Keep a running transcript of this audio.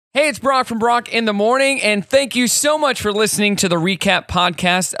Hey, it's Brock from Brock in the Morning, and thank you so much for listening to the recap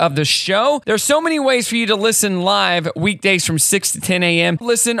podcast of the show. There's so many ways for you to listen live weekdays from 6 to 10 a.m.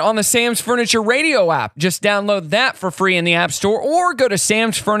 Listen on the Sam's Furniture Radio app. Just download that for free in the App Store or go to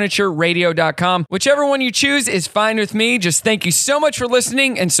samsfurnitureradio.com. Whichever one you choose is fine with me. Just thank you so much for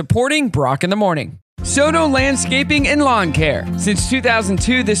listening and supporting Brock in the Morning. Soto Landscaping and Lawn Care. Since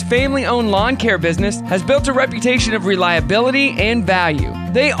 2002, this family-owned lawn care business has built a reputation of reliability and value.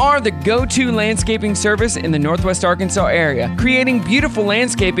 They are the go-to landscaping service in the Northwest Arkansas area, creating beautiful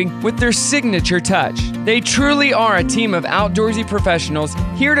landscaping with their signature touch. They truly are a team of outdoorsy professionals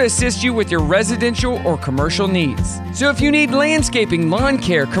here to assist you with your residential or commercial needs. So if you need landscaping, lawn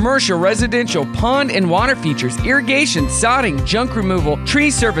care, commercial, residential, pond and water features, irrigation, sodding, junk removal, tree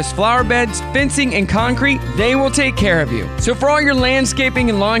service, flower beds, fencing, and concrete, they will take care of you. So for all your landscaping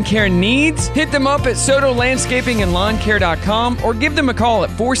and lawn care needs, hit them up at SotoLandscapingandLawnCare.com or give them a call at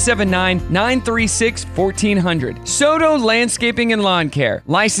 479-936-1400. Soto Landscaping and Lawn Care,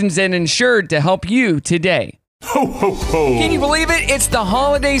 licensed and insured to help you today. Ho, ho, ho. Can you believe it? It's the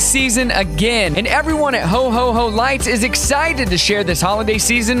holiday season again, and everyone at Ho Ho Ho Lights is excited to share this holiday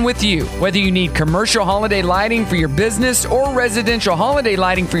season with you. Whether you need commercial holiday lighting for your business or residential holiday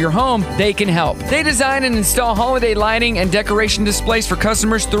lighting for your home, they can help. They design and install holiday lighting and decoration displays for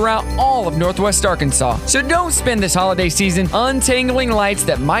customers throughout all of Northwest Arkansas. So don't spend this holiday season untangling lights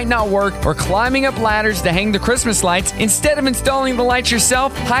that might not work or climbing up ladders to hang the Christmas lights. Instead of installing the lights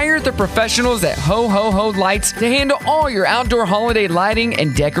yourself, hire the professionals at Ho Ho Ho Lights to handle all your outdoor holiday lighting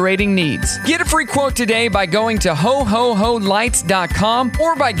and decorating needs. Get a free quote today by going to hohoholights.com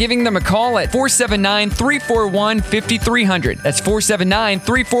or by giving them a call at 479-341-5300. That's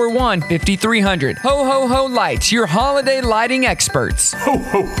 479-341-5300. Ho Ho Ho Lights, your holiday lighting experts. Ho,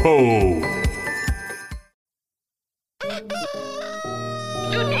 ho, ho.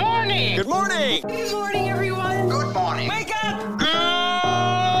 Good morning. Good morning. Good morning, everyone. Good morning. Wake up. Good morning.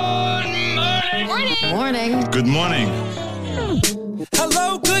 Morning. Good morning.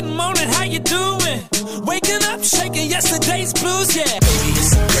 Hello, good morning, how you doing? Waking up, shaking yesterday's blues, yeah. Baby,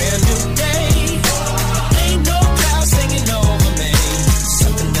 it's a brand new day. Ain't no clouds hanging over me.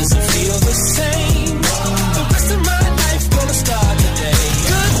 Something doesn't feel the same. The rest of my life gonna start today.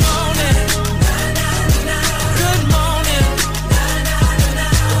 Good morning. Good morning.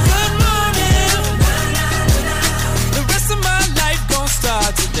 Good morning. The rest of my life gonna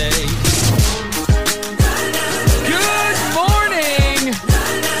start today.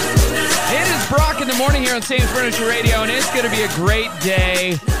 Brock in the Morning here on Sam's Furniture Radio, and it's going to be a great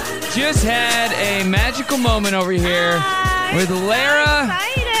day. Just had a magical moment over here with Lara.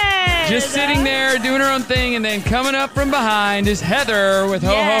 Just sitting there doing her own thing, and then coming up from behind is Heather with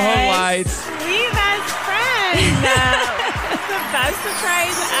Ho Ho Ho Lights. We best friends. It's the best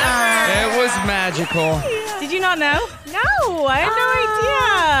surprise ever. It was magical. Did you not know? No, I had no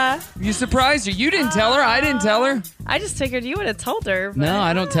idea. You surprised her. You didn't tell her. I didn't tell her. I just figured you would have told her. No,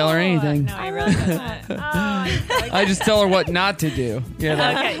 I don't tell her anything. No, I really didn't. I just tell her what not to do. You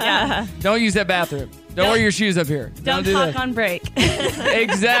know? Okay, yeah. Don't use that bathroom. Don't wear your shoes up here. Don't do talk that. on break.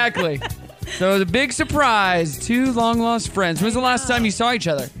 Exactly. So the big surprise, two long-lost friends. When's the last time you saw each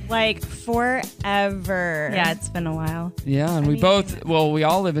other? Like forever. Yeah, it's been a while. Yeah, and we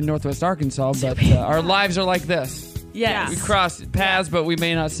all live in Northwest Arkansas, but our lives are like this. Yes. We cross paths, but we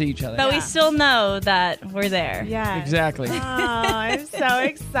may not see each other. But we still know that we're there. Yeah. Exactly. Oh, I'm so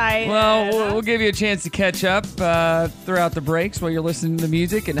excited. Well, we'll give you a chance to catch up throughout the breaks while you're listening to the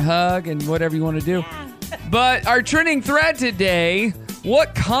music and hug and whatever you want to do. Yeah. But our trending thread today,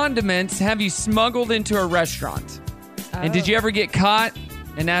 what condiments have you smuggled into a restaurant? And did you ever get caught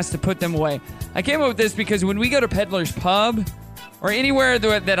and asked to put them away? I came up with this because when we go to Peddler's Pub or anywhere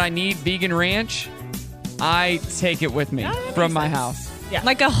that I need vegan ranch, I take it with me from my house. Yeah.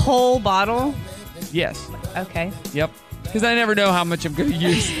 Like a whole bottle? Yes. Okay. Yep. Because I never know how much I'm going to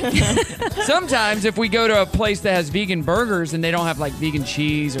use. Sometimes if we go to a place that has vegan burgers and they don't have like vegan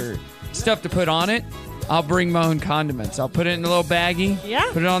cheese or stuff to put on it, I'll bring my own condiments. I'll put it in a little baggie,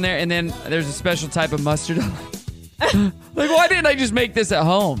 put it on there, and then there's a special type of mustard on it. Like, why didn't I just make this at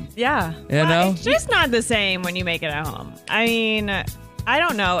home? Yeah. You know? It's just not the same when you make it at home. I mean, I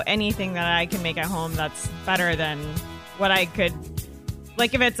don't know anything that I can make at home that's better than what I could.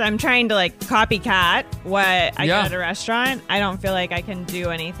 Like, if I'm trying to, like, copycat what I get at a restaurant, I don't feel like I can do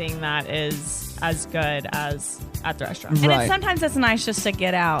anything that is as good as at the restaurant. And sometimes it's nice just to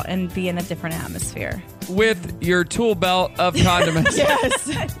get out and be in a different atmosphere. With your tool belt of condiments. Yes.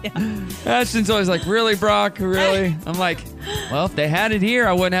 Ashton's always like, really, Brock? Really? I'm like, well, if they had it here,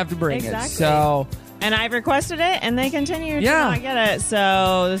 I wouldn't have to bring it. So And I've requested it, and they continue to not get it.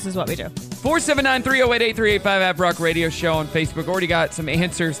 So this is what we do. 479-308-8385 at Brock Radio Show on Facebook. Already got some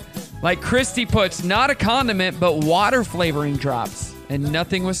answers. Like Christy puts, not a condiment, but water flavoring drops. And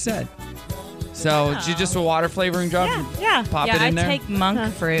nothing was said. So it's just a water flavoring drop? Yeah. Pop it in there? I take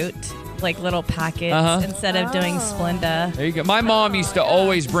monk fruit, like little packets, instead of doing Splenda. There you go. My mom used to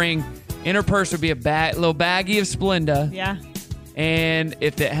always bring, in her purse would be a little baggie of Splenda. Yeah. And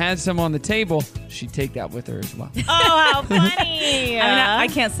if it had some on the table, she'd take that with her as well. Oh, how funny. I mean, I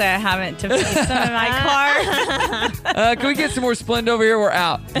can't say I haven't to put some in my car. Can we get some more Splenda over here? We're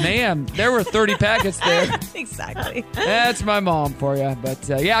out. Ma'am, there were 30 packets there. Exactly. That's my mom for you. But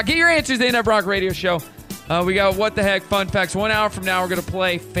yeah, get your answers in at Brock Radio Show. We got What the Heck Fun Facts. 1 hour from now, we're going to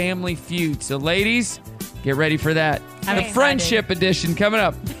play Family Feud. So ladies, get ready for that. The Friendship Edition coming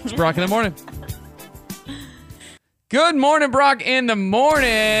up. It's Brock in the Morning. Good morning, Brock in the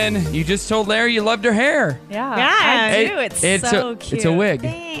morning. You just told Larry you loved her hair. Yeah, I do. It's so cute. It's a wig.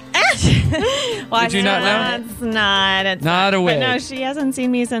 Well, Did you not know? It's not. It's not a wig. But no, she hasn't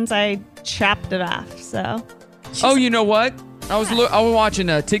seen me since I chopped it off. So. Oh, you know what? I was watching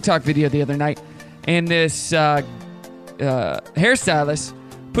a TikTok video the other night, and this hairstylist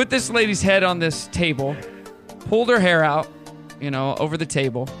put this lady's head on this table, pulled her hair out, over the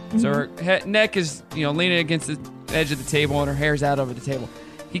table. So her neck is, leaning against the edge of the table, and her hair's out over the table.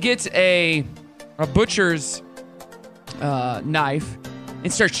 He gets a butcher's knife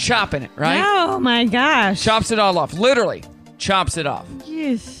and starts chopping it, right? Oh, my gosh. Chops it all off. Literally chops it off.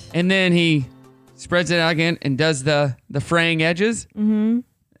 Yes. And then he spreads it out again and does the fraying edges. Mm-hmm.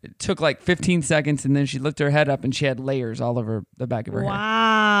 It took like 15 seconds, and then she lifted her head up, and she had layers all over the back of her hair.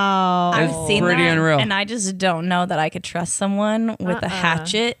 Wow. I've seen pretty that, unreal. and I just don't know that I could trust someone with a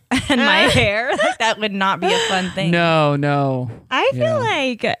hatchet and my hair. Like, that would not be a fun thing. No. I feel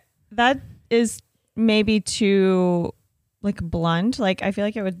like that is maybe too blunt. Like, I feel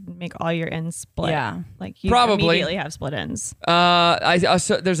like it would make all your ends split. Yeah. Like, you Probably. immediately have split ends. I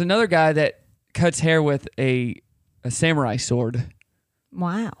saw, there's another guy that cuts hair with a samurai sword.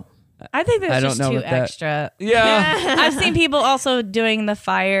 Wow. I think I that's don't just know too what that- extra. Yeah. I've seen people also doing the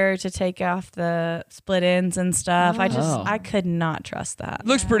fire to take off the split ends and stuff. I could not trust that.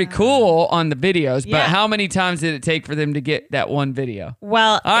 Looks pretty cool on the videos, but Yeah. how many times did it take for them to get that one video?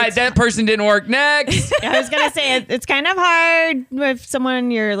 Well, All right, that person didn't work. Next. I was going to say it's kind of hard with someone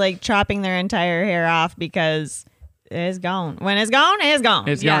you're chopping their entire hair off because it's gone. When it's gone, it's gone.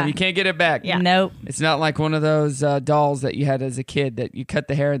 It's gone. You can't get it back. Yeah. Nope. It's not like one of those dolls that you had as a kid that you cut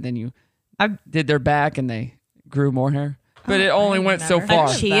the hair and then you did their back and they grew more hair. But it only went so far.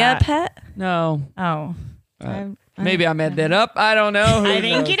 A chia pet? No. Oh. Maybe I made that up. I don't know. Who I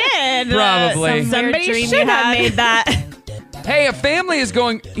think knows? you did. Probably. Somebody dream should you have had. made that. Hey, a family is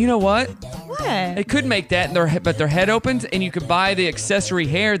going, you know what? What? They could make that, but their head opens and you could buy the accessory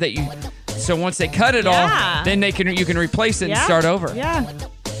hair that you... So once they cut it off, then you can replace it and start over. Yeah.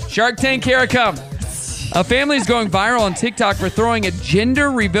 Shark Tank, here I come. A family is going viral on TikTok for throwing a gender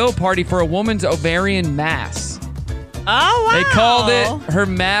reveal party for a woman's ovarian mass. Oh, wow. They called it her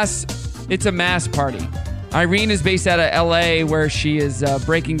mass. It's a mass party. Irene is based out of LA, where she is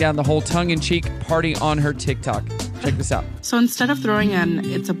breaking down the whole tongue-in-cheek party on her TikTok. Check this out. So instead of throwing an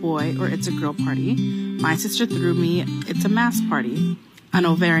it's a boy or it's a girl party, my sister threw me it's a mass party. An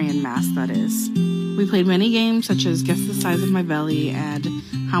ovarian mass, that is. We played many games such as guess the size of my belly and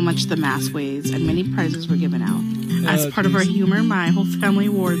how much the mass weighs, and many prizes were given out. As part of our humor, my whole family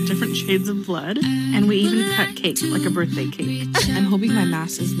wore different shades of blood, and we even cut cake, like a birthday cake. I'm hoping my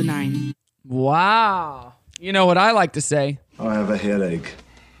mass is benign. Wow. You know what I like to say? I have a headache.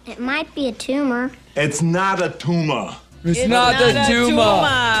 It might be a tumor. It's not a tumor. It's not the tumor.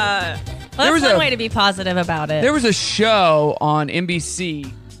 Well, There was that's one a- way to be positive about it. There was a show on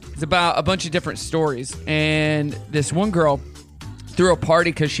NBC. It's about a bunch of different stories. And this one girl threw a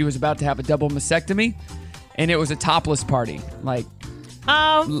party because she was about to have a double mastectomy. And it was a topless party. Like,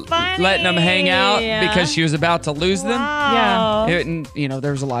 Oh, funny. letting them hang out because she was about to lose them. Wow. And,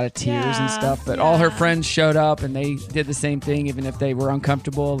 there was a lot of tears and stuff. But all her friends showed up and they did the same thing, even if they were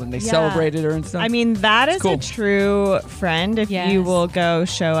uncomfortable. And they celebrated her and stuff. I mean, that is cool. a true friend if Yes. you will go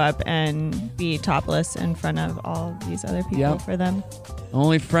show up and be topless in front of all these other people Yep. for them. The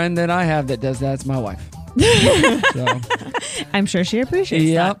only friend that I have that does that is my wife. So. I'm sure she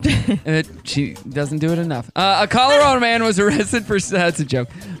appreciates that. She doesn't do it enough. A Colorado man was arrested for, that's a joke,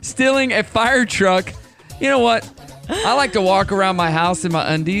 stealing a fire truck. You know what? I like to walk around my house in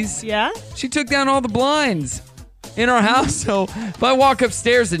my undies. Yeah? She took down all the blinds in our house. So if I walk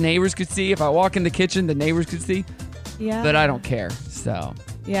upstairs, the neighbors could see. If I walk in the kitchen, the neighbors could see. Yeah. But I don't care. So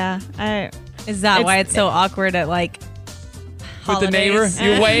Yeah. Is that why it's so awkward at like with the neighbor?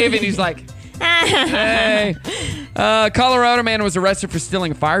 You wave and he's like, hey. Colorado man was arrested for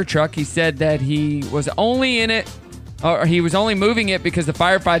stealing a fire truck. He said that he was only in it, or he was only moving it because the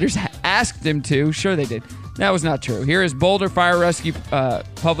firefighters asked him to. Sure they did. That was not true. Here is Boulder Fire Rescue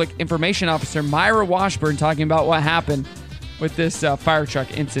Public Information Officer Myra Washburn talking about what happened with this fire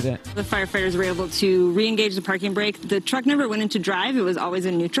truck incident. The firefighters were able to re-engage the parking brake. The truck never went into drive. It was always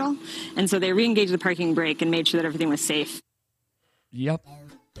in neutral. And so they re-engaged the parking brake and made sure that everything was safe. Yep.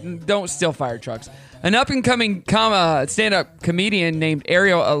 Don't steal fire trucks. An up-and-coming stand-up comedian named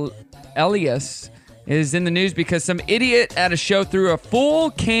Ariel Elias is in the news because some idiot at a show threw a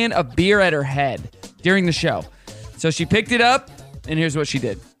full can of beer at her head during the show. So she picked it up, and here's what she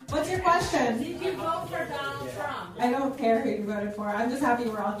did. What's your question? Did you vote for Donald Trump? I don't care who you voted for. I'm just happy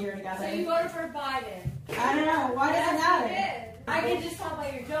we're all here together. So you voted for Biden? I don't know. Why does it matter? I can just tell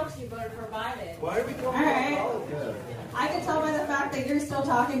by your jokes you voted for Biden. Why are we going all right. I can tell by the fact that you're still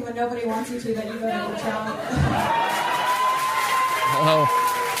talking when nobody wants you to that you voted for Trump.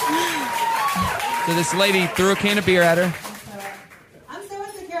 So this lady threw a can of beer at her. I'm so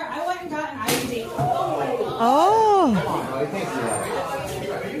insecure. I went and got an ID.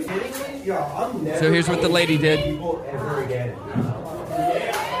 So here's what the lady did.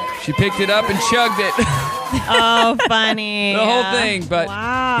 She picked it up and chugged it. Oh, funny. The whole thing. But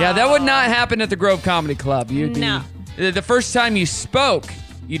yeah, that would not happen at the Grove Comedy Club. You'd No. be, the first time you spoke,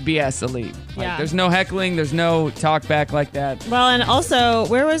 you'd be asked to leave. Like, Yeah. there's no heckling. There's no talk back like that. Well, and also,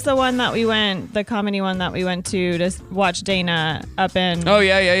 where was the one that we went, the comedy one that we went to watch Dana up in? Oh,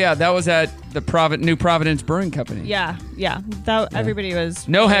 yeah. That was at the New Providence Brewing Company. Yeah. Everybody was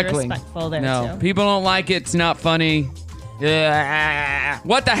No really heckling. respectful there, No. too. People don't like it. It's not funny.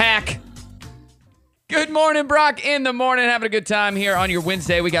 What the heck? Good morning, Brock. In the morning, having a good time here on your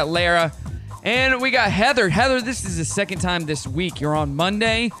Wednesday. We got Lara and we got Heather. Heather, this is the second time this week. You're on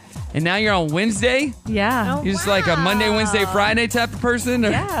Monday and now you're on Wednesday. Yeah. You're just like a Monday, Wednesday, Friday type of person?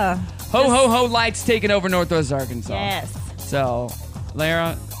 Or Yeah. Ho lights taking over Northwest Arkansas. Yes. So,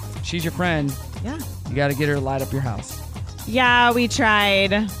 Lara, she's your friend. Yeah. You got to get her to light up your house. Yeah, we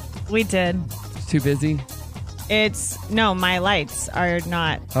tried. We did. It's too busy. My lights are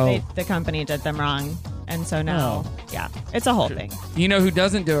not, Oh. the company did them wrong. And so now, yeah, it's a whole thing. You know who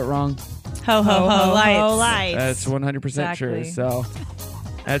doesn't do it wrong? Ho lights. Lights. That's 100% true. Exactly. So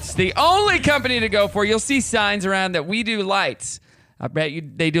that's the only company to go for. You'll see signs around that we do lights. I bet you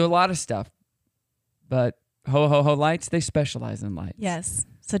they do a lot of stuff. But Ho Lights, they specialize in lights. Yes.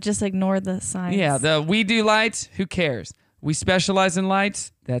 So just ignore the signs. Yeah, we do lights, who cares? We specialize in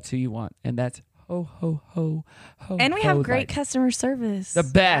lights, that's who you want. And that's Ho. And we have great lights. customer service. The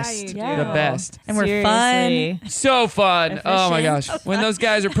best. Yeah. The best. And we're fun. So fun. Oh my gosh. Efficient. When those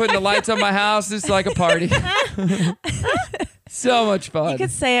guys are putting the lights on my house, it's like a party. So much fun. You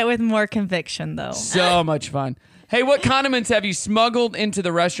could say it with more conviction, though. So much fun. Hey, what condiments have you smuggled into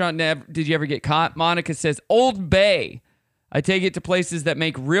the restaurant? Did you ever get caught? Monica says, Old Bay. I take it to places that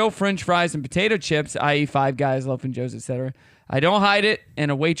make real French fries and potato chips, i.e. Five Guys, Loaf & Joe's, etc. I don't hide it,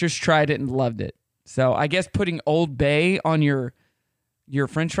 and a waitress tried it and loved it. So I guess putting Old Bay on your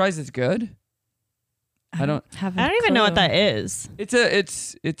French fries is good. I don't even know what that is. It's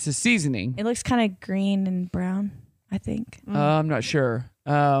a seasoning. It looks kind of green and brown, I think. I'm not sure.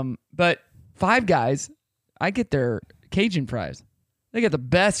 But Five Guys, I get their Cajun fries. They got the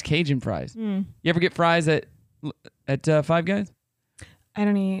best Cajun fries. You ever get fries at Five Guys? I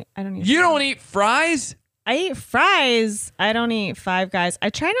don't eat. You don't eat fries? I eat fries. I don't eat Five Guys. I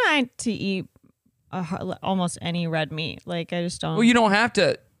try not to eat almost any red meat. Like, I just don't. Well, you don't have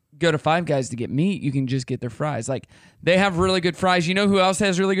to go to Five Guys to get meat. You can just get their fries. Like, they have really good fries. You know who else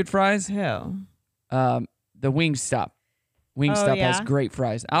has really good fries? Who? The Wingstop. Wingstop yeah? has great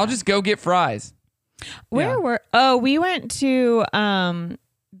fries. I'll just go get fries. We went to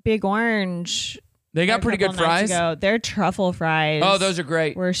Big Orange. They got pretty good fries. Their truffle fries. Oh, those are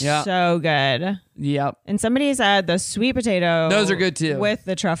great. Were so good. Yep. And somebody said the sweet potato. Those are good too. With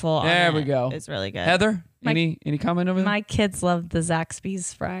the truffle on There it. we go. It's really good. Heather, any comment over there? My kids love the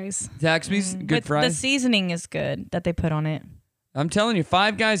Zaxby's fries. Zaxby's, good fries. The seasoning is good that they put on it. I'm telling you,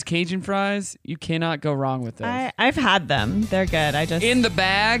 Five Guys Cajun fries, you cannot go wrong with those. I've had them. They're good. I just in the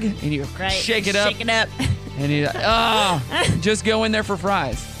bag, and you shake it up. Shake it up. And you just go in there for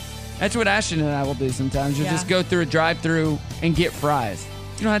fries. That's what Ashton and I will do sometimes. You'll just go through a drive-through and get fries.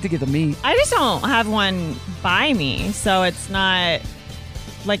 You don't have to get the meat. I just don't have one by me, so it's not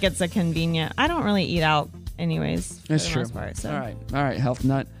like it's a convenient. I don't really eat out anyways. That's for the true. most part, so. All right, health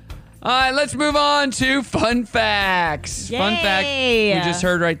nut. All right, let's move on to fun facts. Yay. Fun fact we just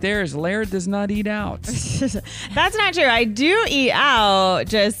heard right there is Lara does not eat out. That's not true. I do eat out,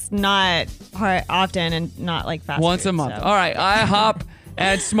 just not often and not like fast Once food, a month. so. All right, IHOP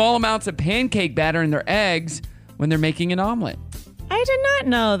adds small amounts of pancake batter in their eggs when they're making an omelet. I did not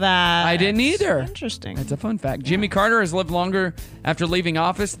know that. I didn't either. Interesting. That's a fun fact. Jimmy Carter has lived longer after leaving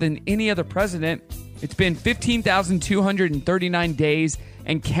office than any other president. It's been 15,239 days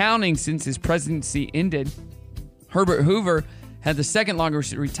and counting since his presidency ended. Herbert Hoover had the second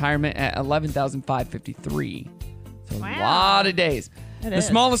longest retirement at 11,553. So a lot of days. The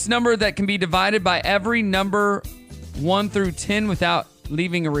smallest number that can be divided by every number 1 through 10 without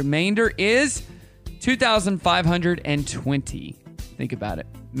leaving a remainder is 2,520. Think about it,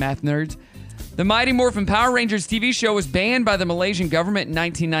 math nerds. The Mighty Morphin Power Rangers TV show was banned by the Malaysian government in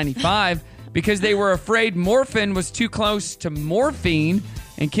 1995 because they were afraid morphin was too close to morphine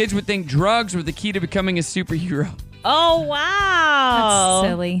and kids would think drugs were the key to becoming a superhero. Oh, wow.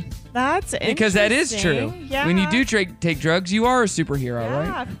 That's silly. That's interesting. Because that is true. Yeah. When you do take drugs, you are a superhero,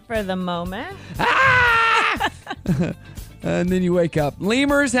 right? For the moment. And then you wake up.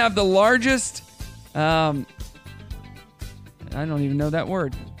 Lemurs have the largest... I don't even know that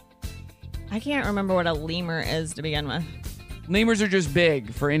word. I can't remember what a lemur is to begin with. Lemurs are just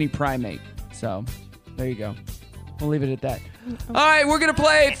big for any primate. So, there you go. We'll leave it at that. All right, we're going to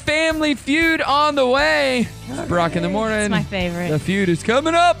play Family Feud on the way. It's Brock in the morning. It's my favorite. The feud is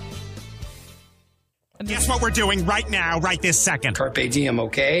coming up. Guess what we're doing right now, right this second? Carpe diem,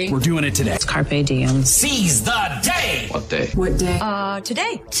 okay? We're doing it today. It's Carpe diem. Seize the day. What day? What day?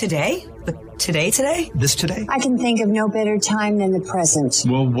 Today. Today? Today? This today? I can think of no better time than the present.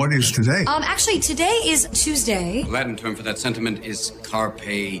 Well, what is today? Actually, today is Tuesday. The Latin term for that sentiment is carpe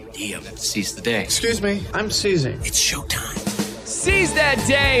diem. Let's seize the day. Excuse me, I'm seizing. It's showtime. Seize that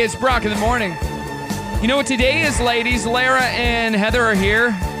day. It's Brock in the morning. You know what today is, ladies? Lara and Heather are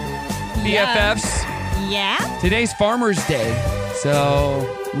here. BFFs. Yeah? Today's Farmer's Day.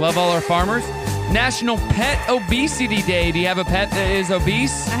 So, love all our farmers. National Pet Obesity Day. Do you have a pet that is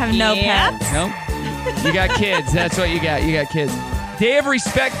obese? I have no pets. No? You got kids. That's what you got. You got kids. Day of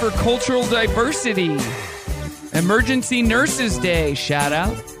Respect for Cultural Diversity. Emergency Nurses Day. Shout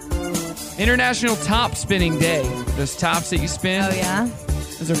out. International Top Spinning Day. Those tops that you spin. Oh, yeah?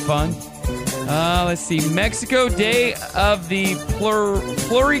 Those are fun. Let's see. Mexico Day of the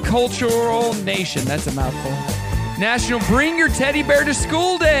Pluricultural Nation. That's a mouthful. National Bring Your Teddy Bear to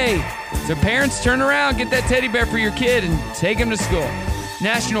School Day. So parents, turn around, get that teddy bear for your kid and take him to school.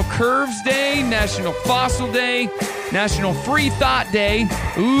 National Curves Day. National Fossil Day. National Free Thought Day.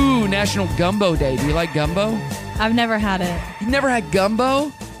 Ooh, National Gumbo Day. Do you like gumbo? I've never had it. You've never had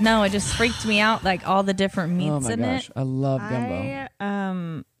gumbo? No, it just freaked me out, like all the different meats in it. I love gumbo.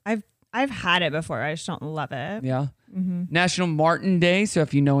 I've had it before. I just don't love it. Yeah. Mm-hmm. National Martin Day. So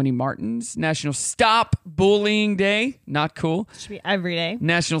if you know any Martins. National Stop Bullying Day. Not cool. Should be every day.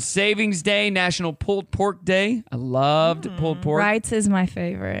 National Savings Day. National Pulled Pork Day. I loved pulled pork. Wrights is my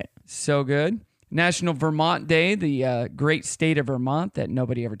favorite. So good. National Vermont Day. The great state of Vermont that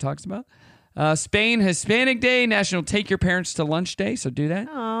nobody ever talks about. Spain Hispanic Day. National Take Your Parents to Lunch Day. So do that.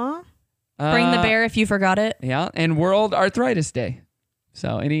 Aww. Bring the bear if you forgot it. Yeah. And World Arthritis Day.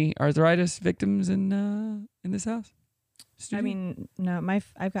 So any arthritis victims in this house? Studio? I mean, no,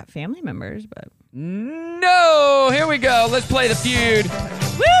 I've got family members, but no. Here we go. Let's play the feud.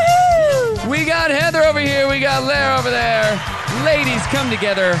 Woohoo! We got Heather over here. We got Lara over there. Ladies, come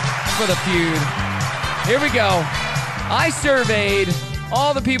together for the feud. Here we go. I surveyed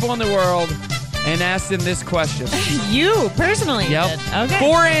all the people in the world and asked them this question. You personally? Yep. Did. Okay.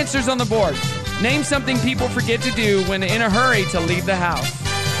 4 answers on the board. Name something people forget to do when in a hurry to leave the house.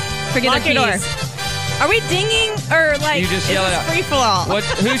 Forget Lock their your keys. door. Are we dinging or like? You just yell it out. Free for all.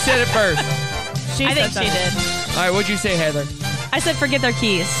 Who said it first? I think she did. All right, what'd you say, Heather? I said forget their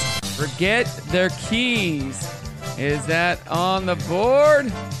keys. Forget their keys. Is that on the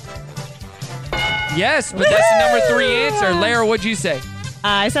board? Yes, but that's the number 3 answer. Lara, what'd you say?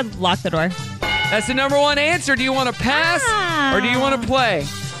 I said lock the door. That's the number 1 answer. Do you want to pass or do you want to play?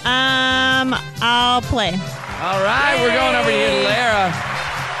 I'll play. All right, we're going over to you, Lara.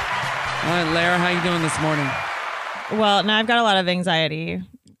 All right, Lara, how you doing this morning? Well, now I've got a lot of anxiety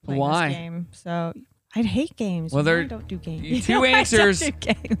playing Why? this game, so I hate games. Well, I don't do games. 2 answers. do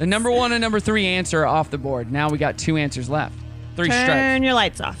games. The number 1 and number 3 answer are off the board. Now we got 2 answers left. 3 strikes. Turn your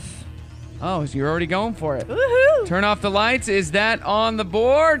lights off. Oh, so you're already going for it. Woohoo! Turn off the lights. Is that on the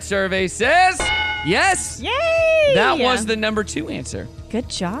board? Survey says yes. Yay! That was the number 2 answer. Good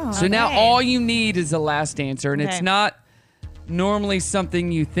job. So now all you need is the last answer, and it's Okay. not normally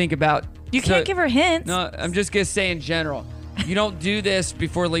something you think about. You can't give her hints. No, I'm just going to say in general. You don't do this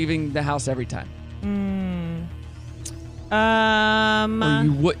before leaving the house every time. Or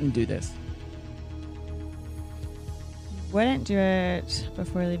you wouldn't do this. Wouldn't do it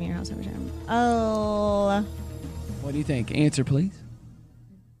before leaving your house every time. Oh. What do you think? Answer, please.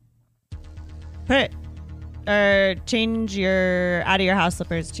 Change your out of your house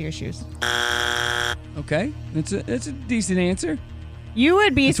slippers to your shoes. Okay, that's a decent answer. You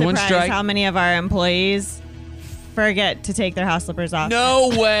would be It's one surprised strike. how many of our employees forget to take their house slippers off. No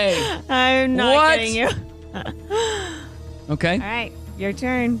way. I'm not What? kidding you. Okay. All right, your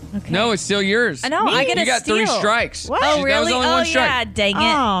turn. Okay. No, it's still yours. I know. I get You a got steal. 3 strikes. What? Oh, That really? was only one strike. Yeah, dang it.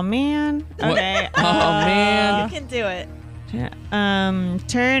 Oh man. What? Okay. Oh, man. You can do it.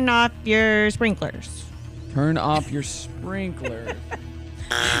 Turn off your sprinklers. Turn off your sprinkler.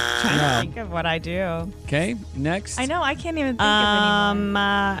 Trying to think of what I do. Okay, next. I know. I can't even think of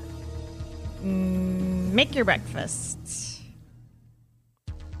anyone. Make your breakfast.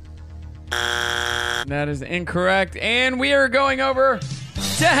 That is incorrect. And we are going over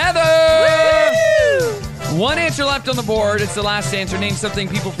to Heather. Woo-hoo! One answer left on the board. It's the last answer. Name something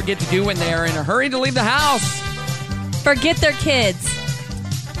people forget to do when they are in a hurry to leave the house. Forget their kids.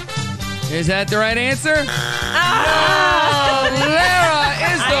 Is that the right answer? No, Lara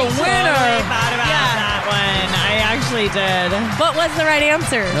is the winner. I thought about that one. I actually did. What was the right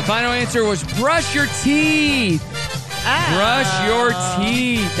answer? The final answer was brush your teeth. Brush your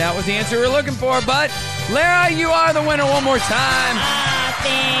teeth. That was the answer we were looking for. But Lara, you are the winner one more time.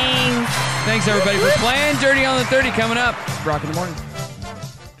 Thanks. Thanks, everybody, for playing. Dirty on the 30 coming up. Brock in the morning.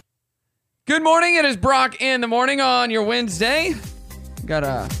 Good morning. It is Brock in the morning on your Wednesday. Got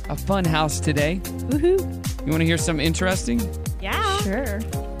a fun house today. Woohoo. You want to hear something interesting? Yeah. Sure.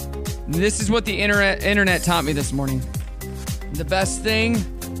 This is what the internet taught me this morning. The best thing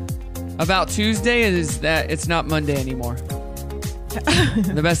about Tuesday is that it's not Monday anymore.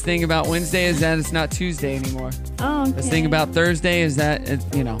 The best thing about Wednesday is that it's not Tuesday anymore. Oh, okay. The thing about Thursday is that,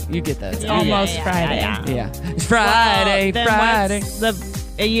 you get that. It's almost Friday. Yeah. It's Friday, Well, then Friday.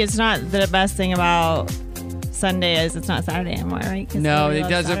 It's not the best thing about Sunday is it's not Saturday anymore, right? 'Cause No, everybody it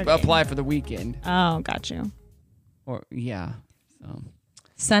loves doesn't Saturday. apply for the weekend. Oh, got you. Or yeah. So.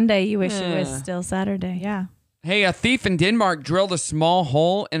 Sunday, you wish it was Yeah. still Saturday. Yeah. Hey, a thief in Denmark drilled a small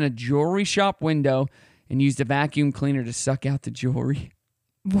hole in a jewelry shop window and used a vacuum cleaner to suck out the jewelry.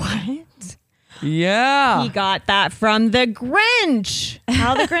 What? Yeah. He got that from the Grinch.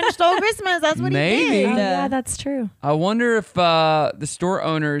 How the Grinch stole Christmas. That's what Maybe. he did. Oh, yeah, that's true. I wonder if the store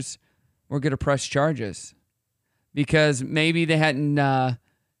owners were going to press charges because maybe they hadn't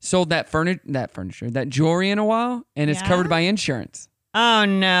sold that jewelry in a while, and it's covered by insurance. Oh,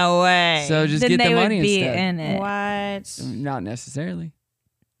 no way. So just Then get they the would money be instead. in it. What? Not necessarily,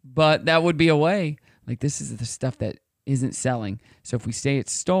 but that would be a way. Like, this is the stuff that isn't selling. So if we say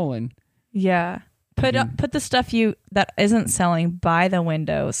it's stolen, Yeah. Put the stuff that isn't selling by the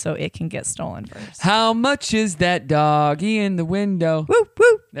window so it can get stolen first. how much is that doggy in the window? Woo,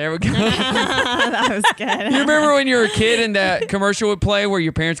 woo. There we go. That was good. You remember when you were a kid and that commercial would play where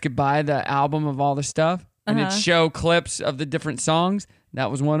your parents could buy the album of all the stuff and it'd show clips of the different songs? That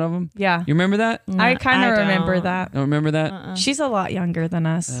was one of them. Yeah. You remember that? I kind I of don't. remember that. Don't remember that? She's a lot younger than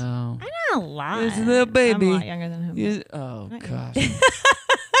us. Oh. I know a lot. This little baby. I'm a lot younger than him. Oh, gosh.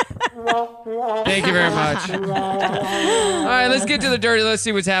 Thank you very much. All right, let's get to the dirty. Let's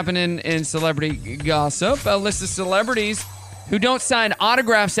see what's happening in celebrity gossip. A list of celebrities who don't sign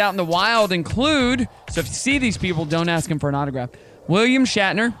autographs out in the wild include, so if you see these people, don't ask them for an autograph. William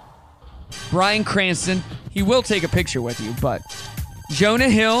Shatner, Bryan Cranston, he will take a picture with you, but Jonah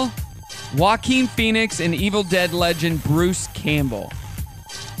Hill, Joaquin Phoenix, and Evil Dead legend Bruce Campbell.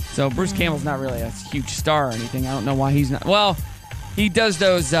 So Bruce Campbell's not really a huge star or anything. I don't know why he's not. Well, he does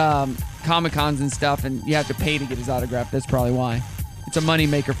those Comic-Cons and stuff, and you have to pay to get his autograph. That's probably why. It's a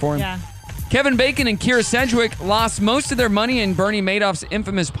moneymaker for him. Yeah. Kevin Bacon and Kira Sedgwick lost most of their money in Bernie Madoff's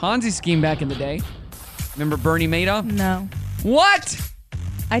infamous Ponzi scheme back in the day. Remember Bernie Madoff? No. What?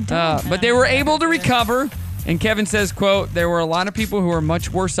 I don't. But they were able to recover, and Kevin says, quote, there were a lot of people who were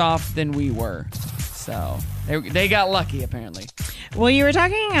much worse off than we were. So they got lucky, apparently. Well, you were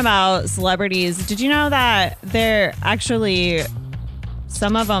talking about celebrities. Did you know that they're actually,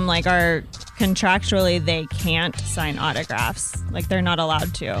 some of them are contractually, they can't sign autographs. Like, they're not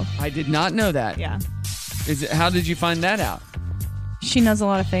allowed to. I did not know that. Yeah. How did you find that out? She knows a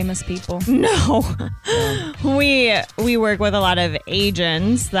lot of famous people. No. We work with a lot of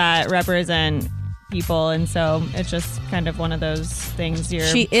agents that represent people, and so it's just kind of one of those things.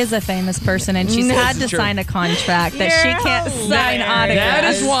 She is a famous person, and she's had to sign a contract that she can't sign autographs.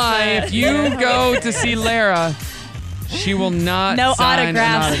 That is why if you go to see Lara, she will not sign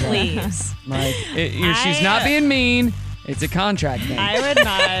autographs, an autograph. please. Like she's not being mean. It's a contract thing. I would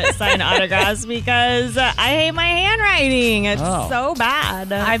not sign autographs because I hate my handwriting. It's so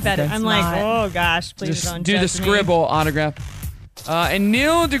bad. I bet it's I'm not. like, oh gosh, please Just don't do the judge me. scribble autograph. And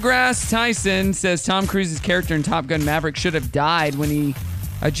Neil deGrasse Tyson says Tom Cruise's character in Top Gun Maverick should have died when he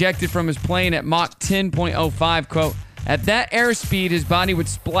ejected from his plane at Mach 10.05. Quote, at that airspeed, his body would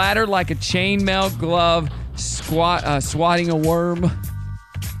splatter like a chainmail glove swatting a worm.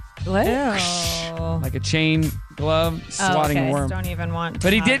 What? Like a chain glove swatting a worm. Don't even want to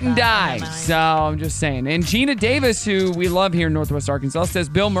But he have didn't that in die, my mind. so I'm just saying. And Gina Davis, who we love here in Northwest Arkansas, says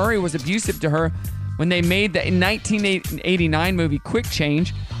Bill Murray was abusive to her when they made the 1989 movie Quick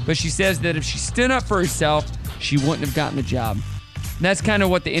Change, but she says that if she stood up for herself, she wouldn't have gotten the job. And that's kind of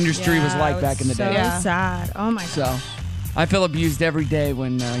what the industry was like back in the day. So sad. Oh my god. So I feel abused every day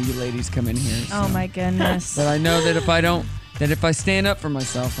when you ladies come in here. So. Oh my goodness. But I know that if I stand up for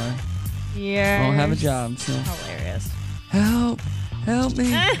myself, I won't have a job. So hilarious. Help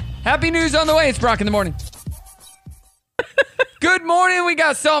me. Happy news on the way. It's Brock in the morning. Good morning. We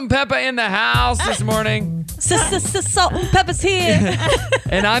got Salt and Pepper in the house this morning. Salt and Pepper's here.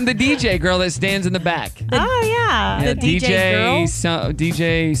 And I'm the DJ girl that stands in the back. The DJ girl?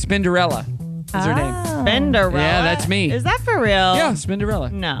 DJ Spinderella is her name. Spinderella. Yeah, that's me. Is that for real? Yeah,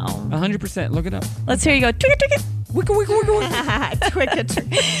 Spinderella. No. 100%. Look it up. Let's hear you go. Twicka, twicka. Wicka, wicka, wicka, wicka. Twicka, twicka.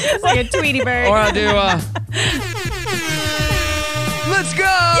 It's like a Tweety bird. Or I'll do, let's go.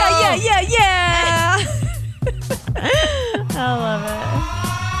 Yeah. I love it.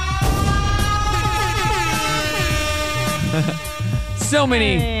 So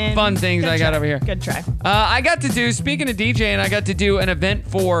many fun things I got over here. Good try. I got to do, speaking of DJing, I got to do an event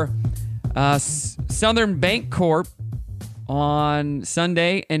for Southern Bank Corp on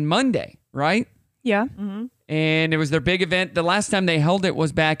Sunday and Monday, right? Yeah. Mm-hmm. And it was their big event. The last time they held it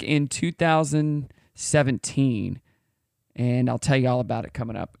was back in 2017. And I'll tell you all about it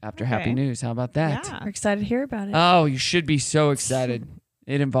coming up after Happy News. How about that? We're excited to hear about it. Oh, you should be so excited.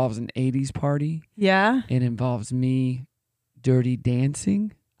 It involves an 80s party. Yeah. It involves me dirty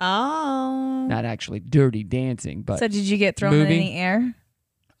dancing. Oh. Not actually dirty dancing, but So did you get thrown in the air?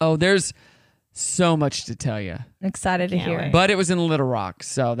 Oh, there's so much to tell you. I'm excited to hear it. But it was in Little Rock,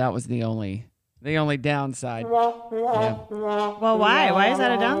 so that was the only downside. Yeah. Well, why? Why is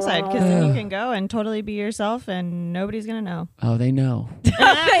that a downside? Because then you can go and totally be yourself and nobody's going to know. Oh, they know.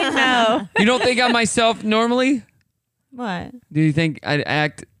 I know. You don't think I'm myself normally? What? Do you think I'd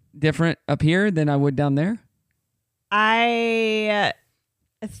act different up here than I would down there? I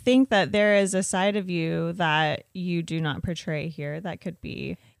think that there is a side of you that you do not portray here that could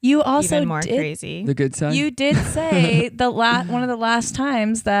be you also even more crazy. The good side? You did say one of the last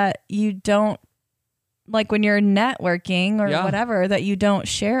times that you don't, like when you're networking or whatever, that you don't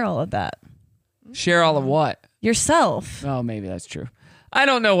share all of that. Share all of what? Yourself. Oh, maybe that's true. I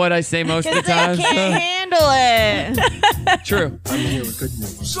don't know what I say most of the time. Can't handle it. True. I'm here with good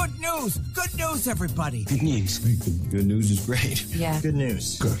news. Good news. Good news, everybody. Good news. Good news is great. Yeah. Good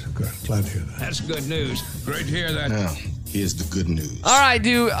news. Good. Glad to hear that. That's good news. Great to hear that. Now, here's the good news. All right.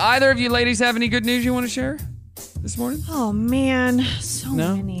 Do either of you ladies have any good news you want to share this morning? Oh, man. So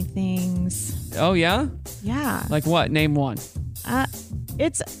many things. Oh, yeah? Yeah. Like what? Name one.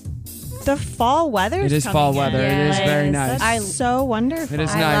 It's the fall weather. It is fall weather. It is very nice. That's so wonderful. It is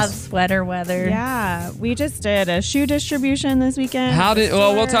I nice. love sweater weather. Yeah. We just did a shoe distribution this weekend.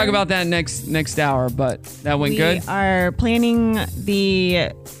 Well, we'll talk about that next hour, but that went good. We are planning the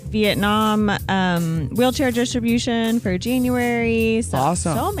Vietnam wheelchair distribution for January. So,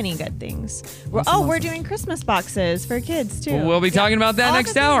 Awesome. So many good things. We're Awesome. doing Christmas boxes for kids too. We'll be talking about that All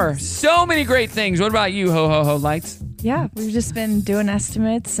next the hour. things. So many great things. What about you, Ho Ho Ho Lights? Yeah, we've just been doing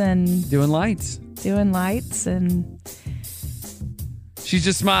estimates and Doing lights. and She's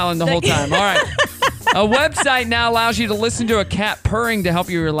just smiling the whole time. All right. A website now allows you to listen to a cat purring to help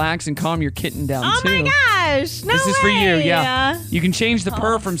you relax and calm your kitten down Oh too. my gosh! No This is for you, way. yeah. You can change the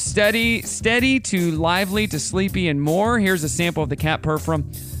purr from steady to lively to sleepy and more. Here's a sample of the cat purr from.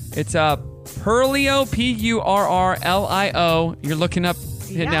 It's Purrlio, Purrlio. You're looking up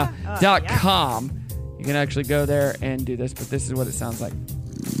it now. .com. You can actually go there and do this, but this is what it sounds like.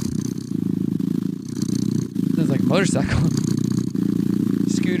 Sounds like a motorcycle.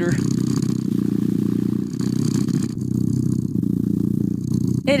 Scooter.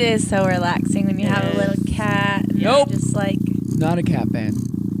 it is so relaxing when you have a little cat. And Nope. You're just like Not a cat band.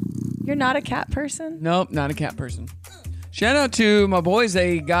 You're not a cat person? Nope, not a cat person. Shout out to my boys.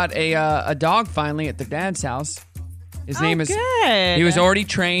 They got a dog finally at their dad's house. His name is. Good. He was already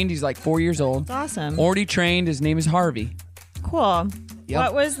trained. He's like 4 years old. That's awesome. Already trained. His name is Harvey. Cool. Yep.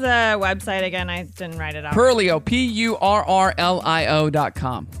 What was the website again? I didn't write it out. Purrlio,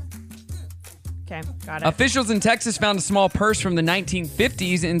 PURRLIO.com. Okay, got it. Officials in Texas found a small purse from the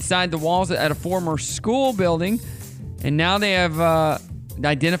 1950s inside the walls at a former school building, and now they have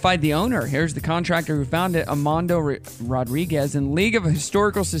identified the owner. Here's the contractor who found it, Armando Rodriguez, and League of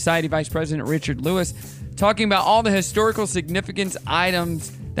Historical Society Vice President Richard Lewis, talking about all the historical significance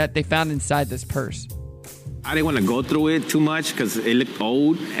items that they found inside this purse. I didn't want to go through it too much because it looked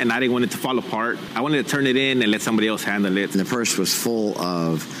old and I didn't want it to fall apart. I wanted to turn it in and let somebody else handle it. And the purse was full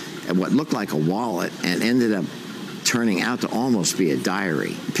of what looked like a wallet and ended up turning out to almost be a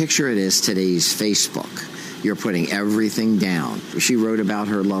diary. Picture it as today's Facebook. You're putting everything down. She wrote about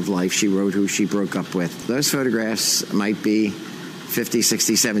her love life. She wrote who she broke up with. Those photographs might be 50,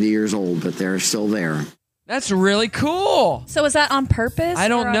 60, 70 years old, but they're still there. That's really cool. So was that on purpose? I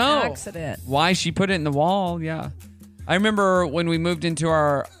don't or know. on accident? Why she put it in the wall. Yeah. I remember when we moved into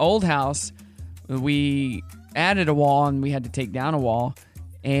our old house, we added a wall and we had to take down a wall.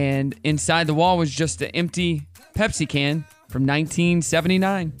 And inside the wall was just an empty Pepsi can from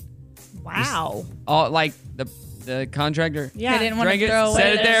 1979. Wow. All like the contractor. Yeah. They didn't want drank to it, throw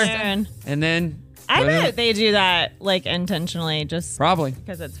set away it there, And and then I put it bet in. they do that like intentionally, just Probably.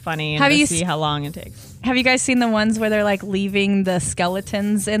 because it's funny and Have to you see s- how long it takes. Have you guys seen the ones where they're like leaving the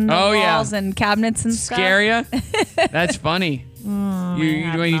skeletons in the Oh, yeah. walls and cabinets and stuff? Scare ya? That's funny. When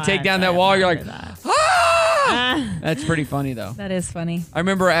you take down that wall, you're like, ah! That's pretty funny though. That is funny. I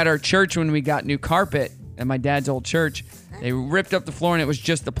remember at our church when we got new carpet at my dad's old church, they ripped up the floor and it was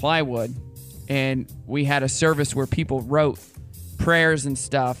just the plywood. And we had a service where people wrote prayers and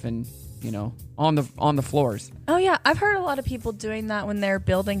stuff and, on the floors. Oh yeah, I've heard a lot of people doing that when they're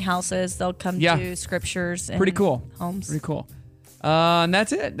building houses. They'll come to scriptures and Pretty cool. homes. Pretty cool. And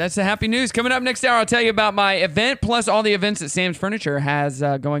that's it. That's the happy news. Coming up next hour, I'll tell you about my event plus all the events that Sam's Furniture has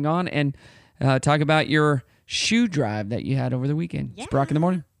going on and talk about your shoe drive that you had over the weekend. It's Brock in the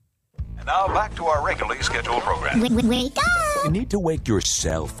Morning. And now back to our regularly scheduled program. Wake up! You need to wake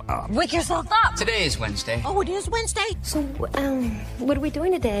yourself up. Wake yourself up. Today is Wednesday. Oh, it is Wednesday. So, what are we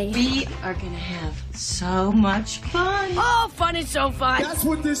doing today? We are going to have so much fun. Oh, fun is so fun. That's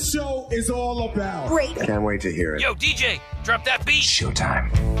what this show is all about. Great. Can't wait to hear it. Yo, DJ, drop that beat. Showtime.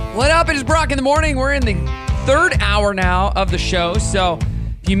 What up? It is Brock in the Morning. We're in the third hour now of the show. So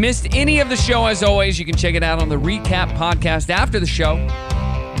if you missed any of the show, as always, you can check it out on the Recap podcast after the show.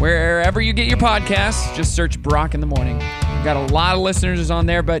 Wherever you get your podcasts, just search Brock in the Morning. We've got a lot of listeners on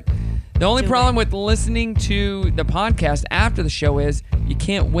there, but the only problem with listening to the podcast after the show is you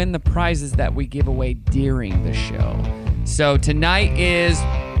can't win the prizes that we give away during the show. So tonight is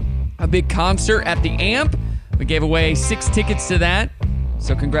a big concert at the Amp. We gave away 6 tickets to that.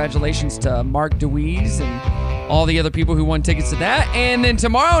 So congratulations to Mark DeWeese and all the other people who won tickets to that. And then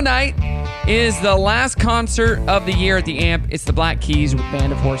tomorrow night is the last concert of the year at the Amp. It's the Black Keys with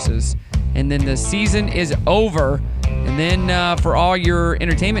Band of Horses. And then the season is over. And then for all your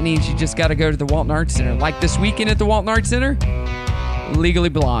entertainment needs, you just got to go to the Walton Arts Center. Like this weekend at the Walton Arts Center, Legally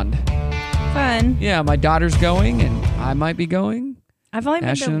Blonde. Fun. Yeah, my daughter's going and I might be going. I've only been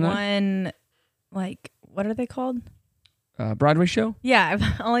Ashton to and I. one, like, what are they called? Broadway show? Yeah, I've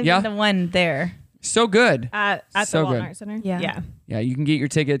only been to one there. So good. At So the Walton good. Arts Center? Yeah. Yeah, you can get your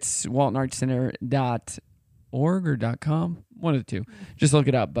tickets, waltonartscenter.org or .com. One of the two. Just look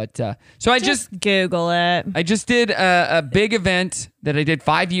it up. But so I just Google it. I just did a big event that I did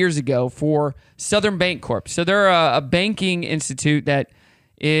 5 years ago for Southern Bank Corp. So they're a banking institute that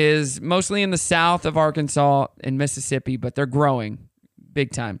is mostly in the south of Arkansas and Mississippi, but they're growing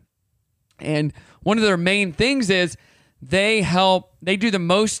big time. And one of their main things is they do the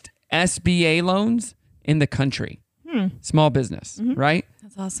most SBA loans in the country. Small business, right?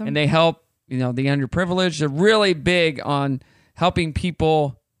 That's awesome. And they help, the underprivileged. They're really big on helping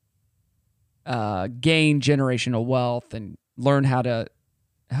people gain generational wealth and learn how to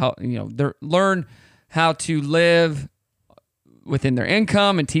learn how to live within their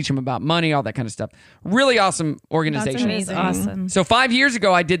income and teach them about money, all that kind of stuff. Really awesome organization. That's amazing. Awesome. So 5 years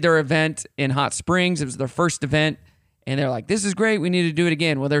ago, I did their event in Hot Springs. It was their first event. And they're like, this is great. We need to do it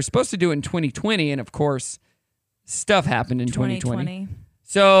again. Well, they were supposed to do it in 2020. And of course, stuff happened in 2020.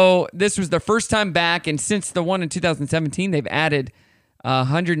 So this was their first time back. And since the one in 2017, they've added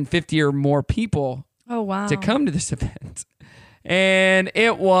 150 or more people Oh, wow. to come to this event. And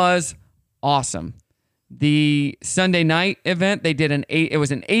it was awesome. The Sunday night event, they did it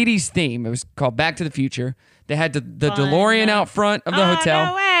was an 80s theme. It was called Back to the Future. They had the DeLorean out front of the hotel.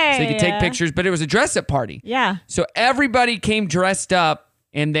 No way. So you could take pictures, but it was a dress-up party. Yeah. So everybody came dressed up,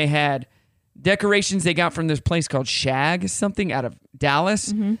 and they had decorations they got from this place called Shag, something out of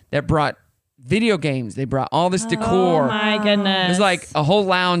Dallas, that brought video games. They brought all this decor. Oh my goodness. It was like a whole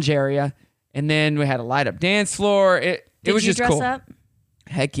lounge area, and then we had a light-up dance floor. It was just cool. Did you dress up?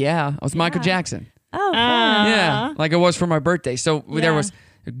 Heck yeah. I was Michael Jackson. Oh, fun. Yeah, like it was for my birthday. So there was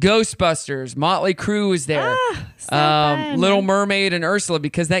Ghostbusters, Motley Crue was there, fun. Little Mermaid and Ursula,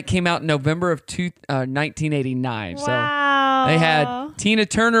 because that came out in November of 1989. Wow. So they had Tina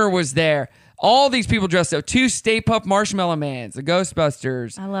Turner was there. All these people dressed up. 2 Stay Puft Marshmallow Mans, the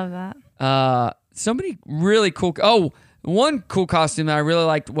Ghostbusters. I love that. Somebody really cool. Oh, one cool costume that I really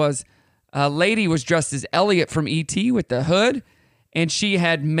liked was a lady was dressed as Elliot from E.T. with the hood. And she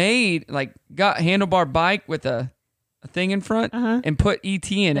had got handlebar bike with a thing in front and put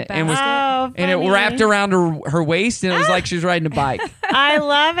ET in it and it wrapped around her waist and it was like she was riding a bike. I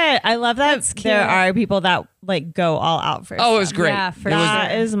love it. I love that there are people that like go all out for. Oh, it was great. Yeah, for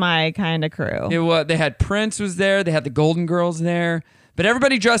that is my kind of crew. It was. They had Prince was there. They had the Golden Girls there. But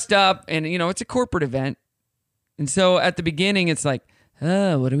everybody dressed up, and it's a corporate event. And so at the beginning, it's like,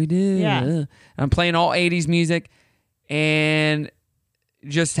 what do we do? Yeah. I'm playing all 80s music, and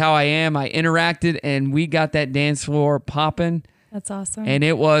just how I am, I interacted, and we got that dance floor popping. That's awesome. And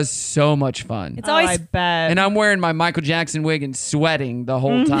it was so much fun. It's always, I bet. And I'm wearing my Michael Jackson wig and sweating the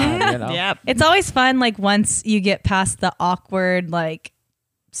whole time. Yep. It's always fun, like once you get past the awkward, like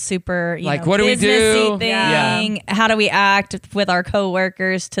super, what do we do? Thing. Yeah. How do we act with our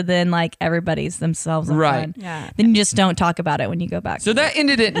coworkers? To then like everybody's themselves. Right. Yeah. Then you just don't talk about it when you go back. So that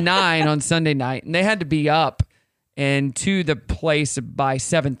ended at 9 on Sunday night, and they had to be up and to the place by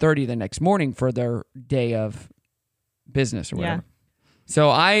 7:30 the next morning for their day of business or whatever. Yeah. So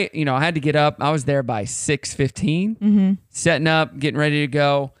I had to get up. I was there by 6:15, setting up, getting ready to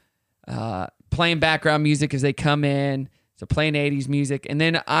go, playing background music as they come in. So playing 80s music. And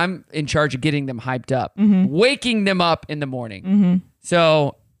then I'm in charge of getting them hyped up, waking them up in the morning.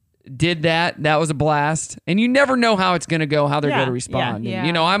 So did that. That was a blast. And you never know how it's going to go, how they're going to respond. Yeah.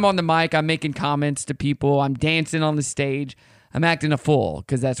 And, I'm on the mic. I'm making comments to people. I'm dancing on the stage. I'm acting a fool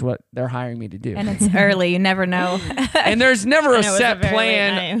because that's what they're hiring me to do. And it's early. You never know. And there's never a it was set a very late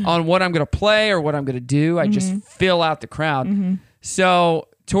plan night. on what I'm going to play or what I'm going to do. I just fill out the crowd. So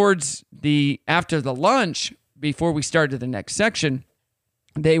towards after the lunch, before we started the next section,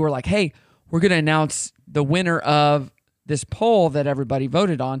 they were like, hey, we're going to announce the winner of this poll that everybody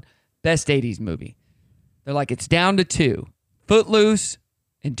voted on, best 80s movie. They're like, it's down to 2, Footloose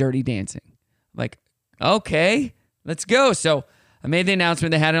and Dirty Dancing. I'm like, okay, let's go. So I made the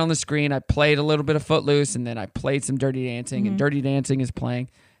announcement. They had it on the screen. I played a little bit of Footloose, and then I played some Dirty Dancing, and Dirty Dancing is playing.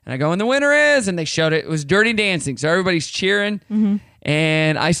 And I go, and the winner is, and they showed it. It was Dirty Dancing. So everybody's cheering,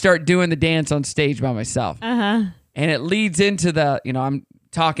 and I start doing the dance on stage by myself. And it leads into I'm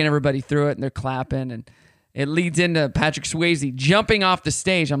talking everybody through it, and they're clapping, and it leads into Patrick Swayze jumping off the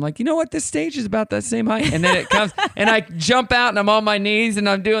stage. I'm like, you know what? This stage is about that same height. And then it comes, and I jump out, and I'm on my knees, and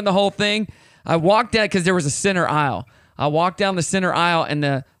I'm doing the whole thing. I walked out because there was a center aisle. I walked down the center aisle, and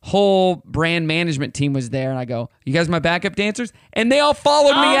the whole brand management team was there. And I go, you guys are my backup dancers? And they all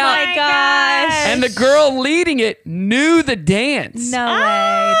followed me out. Oh, my gosh. And the girl leading it knew the dance. No way.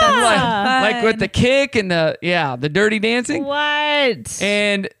 That's so fun. Like with the kick and the Dirty Dancing. What?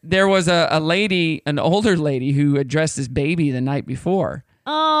 And there was a lady, an older lady, who had dressed as Baby the night before.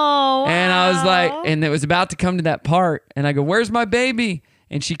 Oh, wow. And I was like, and it was about to come to that part. And I go, where's my baby?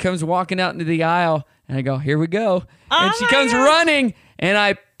 And she comes walking out into the aisle. And I go, here we go. And she comes running. And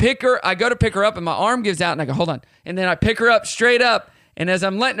I go to pick her up, and my arm gives out. And I go, hold on. And then I pick her up straight up. And as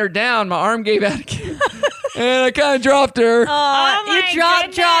I'm letting her down, my arm gave out again. And I kind of dropped her. You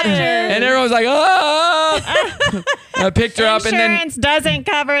dropped her. And everyone was like, oh. I picked her up, and then insurance doesn't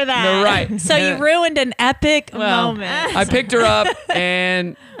cover that. no, right. So you ruined an epic Well, moment. I picked her up,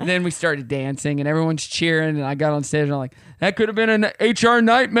 and then we started dancing, and everyone's cheering, and I got on stage, and I'm like, that could have been an HR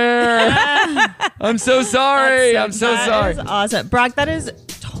nightmare. I'm so sorry. I'm so sorry. That is awesome. Brock, that is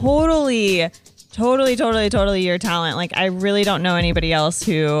totally your talent. Like, I really don't know anybody else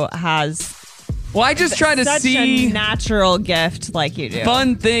who has Well, I just try to such see a natural gift like you do.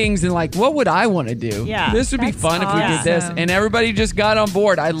 fun things and like, what would I want to do? Yeah, this would be that's fun if we did this. awesome. And everybody just got on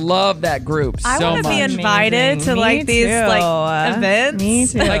board. I love that group I so want to much. be invited to Me like these too. like events. Me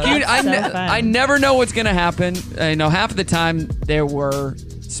too. Like you, That's so fun. I never know what's gonna happen. I know half of the time there were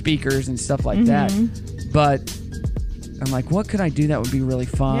speakers and stuff like that, but I'm like, what could I do that would be really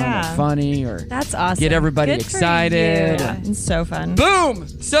fun or funny or That's awesome. get everybody Good for excited? you. Yeah, it's so fun. Boom!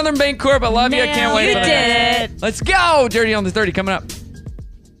 Southern Bancorp, I love you. I can't wait You for did that. it. Let's go! Dirty on the 30 coming up.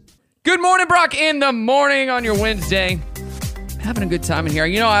 Good morning, Brock, in the morning on your Wednesday. Having a good time in here.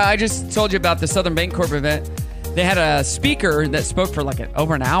 You know, I just told you about the Southern Bancorp event. They had a speaker that spoke for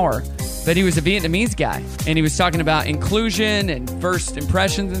over an hour, but he was a Vietnamese guy, and he was talking about inclusion and first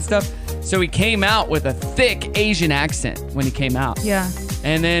impressions and stuff. So he came out with a thick Asian accent when he came out. Yeah.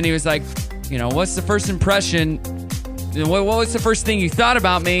 And then he was like, what's the first impression? What was the first thing you thought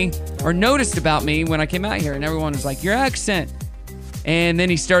about me or noticed about me when I came out here? And everyone was like, your accent. And then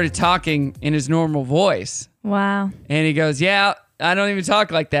he started talking in his normal voice. Wow. And he goes, yeah, I don't even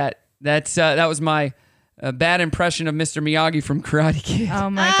talk like that. That was my bad impression of Mr. Miyagi from Karate Kid. Oh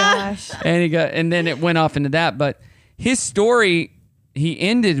my gosh. And then it went off into that. But his story, he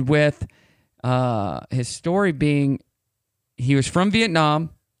ended with his story being he was from Vietnam.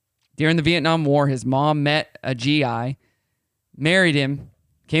 During the Vietnam War, his mom met a GI, married him,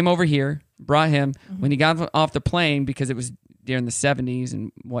 came over here, brought him. When he got off the plane, because it was during the 70s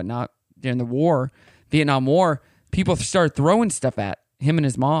and whatnot, during the war, Vietnam War, people started throwing stuff at him and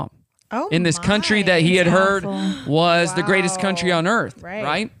his mom. In this country that he had heard was the greatest country on earth,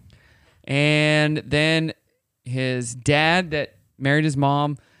 right? And then his dad that married his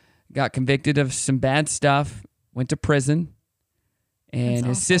mom got convicted of some bad stuff, went to prison. And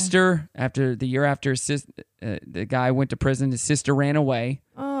his sister, the year after the guy went to prison, his sister ran away.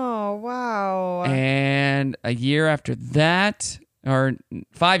 Oh, wow. And a year after that, or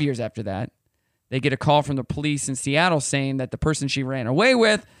 5 years after that, they get a call from the police in Seattle saying that the person she ran away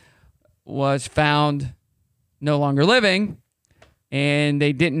with was found no longer living, and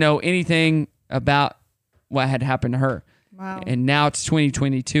they didn't know anything about what had happened to her. Wow. And now it's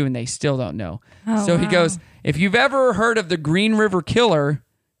 2022, and they still don't know. Oh, so he wow. goes, if you've ever heard of the Green River Killer,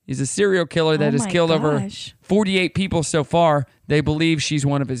 he's a serial killer that has killed over 48 people so far. They believe she's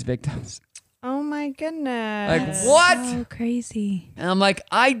one of his victims. Oh my goodness. Like, what? So crazy. And I'm like,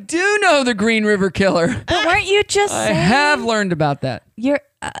 I do know the Green River Killer. But weren't you just I saying have learned about that. your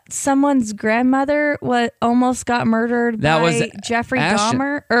someone's grandmother almost got murdered That by was Jeffrey Ashton.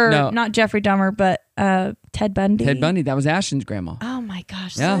 Dahmer? Or No. not Jeffrey Dahmer, but Ted Bundy. Ted Bundy, that was Ashton's grandma. Oh my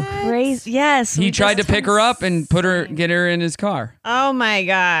gosh. Yeah. So crazy. Yes. He we tried to just pick her up and get her in his car. Oh my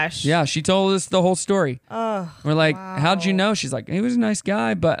gosh. Yeah, she told us the whole story. Oh, We're like, how'd you know? She's like, he was a nice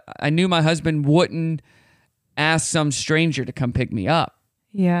guy, but I knew my husband wouldn't ask some stranger to come pick me up.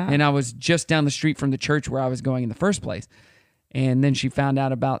 Yeah. And I was just down the street from the church where I was going in the first place. And then she found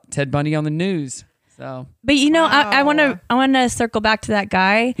out about Ted Bundy on the news. So, But I want to circle back to that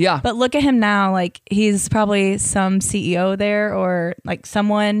guy. Yeah. But look at him now. Like he's probably some CEO there, or like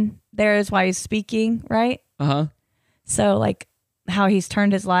someone there is why he's speaking, right? So like how he's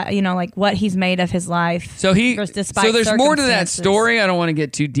turned his life, like what he's made of his life. So despite there's more to that circumstances. story. I don't want to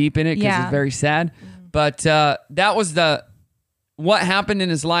get too deep in it because Yeah. it's very sad. But that was what happened in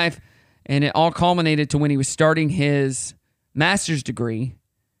his life, and it all culminated to when he was starting his master's degree,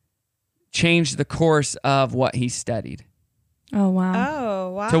 changed the course of what he studied Oh wow. Oh,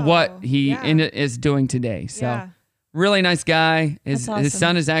 wow. to what he is doing today. So Yeah. really nice guy. His That's awesome.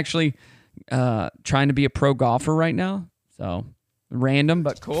 son is actually trying to be a pro golfer right now. So random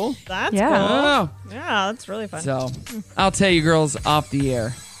but cool. That's Yeah. cool. Oh. Yeah, that's really fun. So I'll tell you girls off the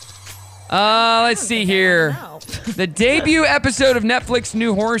air. Let's see here. The debut episode of Netflix's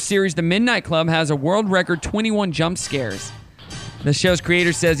new horror series, The Midnight Club, has a world record 21 jump scares. The show's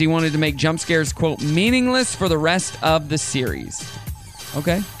creator says he wanted to make jump scares, quote, meaningless for the rest of the series.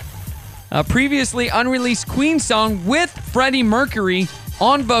 Okay. A previously unreleased Queen song with Freddie Mercury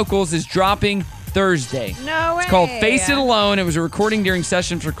on vocals is dropping Thursday. No way. It's called Face It Alone. It was a recording during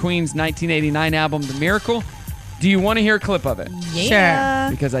sessions for Queen's 1989 album, The Miracle. Do you want to hear a clip of it? Yeah.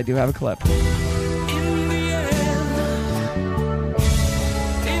 Sure. Because I do have a clip.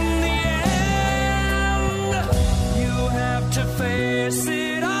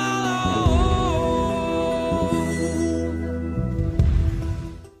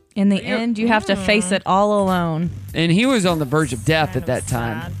 In the end, you have to face it all alone. And he was on the verge of death at that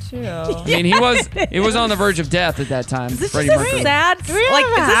time. I mean, it was on the verge of death at that time. Is Freddie this Mercury. a sad, Do we have like, a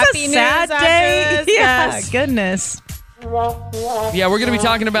is happy this a news sad after day? this? Yeah, Yes. goodness. Yeah, we're going to be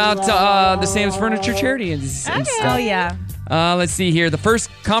talking about the Sam's Furniture charity and stuff. Oh, yeah. Let's see here. The first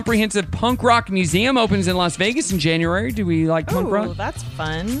comprehensive punk rock museum opens in Las Vegas in January. Do we like punk Ooh, rock? that's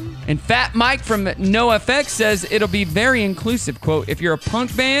fun. And Fat Mike from NoFX says it'll be very inclusive. Quote, if you're a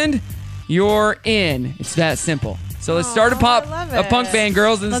punk band, you're in. It's that simple. So let's start a punk band,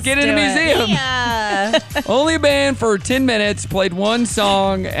 girls, and let's get in the do it. museum. Yeah. Only a band for 10 minutes, played one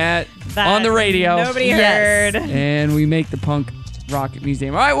song on the radio. Nobody heard. And we make the punk rock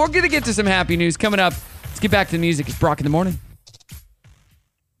museum. All right, we're going to get to some happy news coming up. Let's get back to the music. It's Brock in the Morning.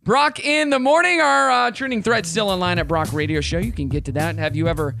 Brock in the Morning, our trending thread still online at Brock Radio Show. You can get to that. Have you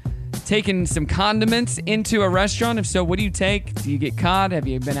ever taken some condiments into a restaurant? If so, what do you take? Do you get caught? Have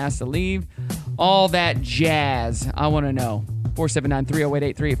you been asked to leave? All that jazz. I want to know.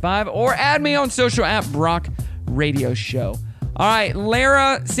 479-308-8385 or add me on social at Brock Radio Show. All right,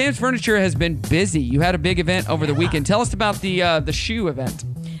 Lara, Sam's Furniture has been busy. You had a big event over the weekend. Tell us about the shoe event.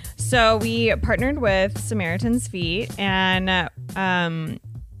 So we partnered with Samaritan's Feet and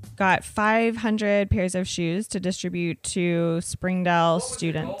got 500 pairs of shoes to distribute to Springdale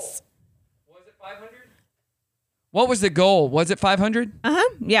students. Was it 500? What was the goal? Was it 500?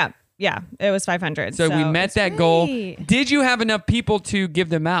 Yeah. Yeah, it was 500. So we met that goal. Did you have enough people to give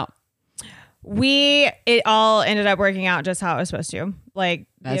them out? It all ended up working out just how it was supposed to. Like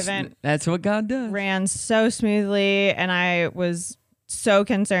the event. That's what God does. Ran so smoothly, and I was so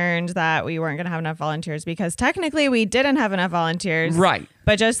concerned that we weren't going to have enough volunteers because technically we didn't have enough volunteers. Right.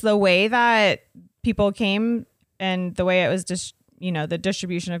 But just the way that people came and the way it was just, the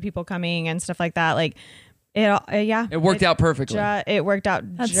distribution of people coming and stuff like that, like it worked out perfectly. It worked out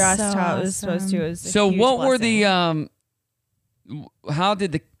just how it was supposed to. It was so what were the how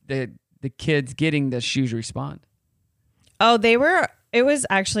did the kids getting the shoes respond? Oh, it was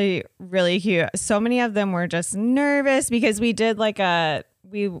actually really cute. So many of them were just nervous because we did had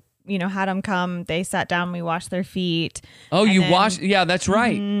them come, they sat down, we washed their feet. Oh, washed? Yeah, that's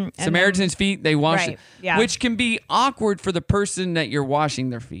right. Samaritan's Feet, they washed it. Yeah. Which can be awkward for the person that you're washing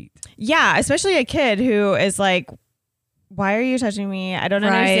their feet. Yeah, especially a kid who is like, why are you touching me? I don't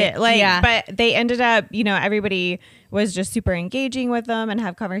understand. But they ended up, everybody was just super engaging with them and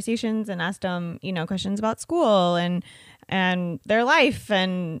have conversations and asked them, questions about school and their life.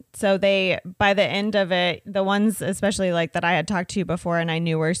 And so by the end of it, the ones especially like that I had talked to before and I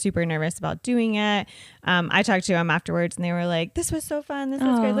knew were super nervous about doing it. I talked to them afterwards and they were like, this was so fun. This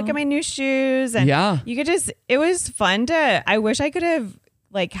was great. Look at my new shoes. And it was fun I wish I could have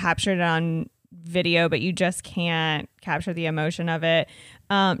like captured it on video, but you just can't capture the emotion of it.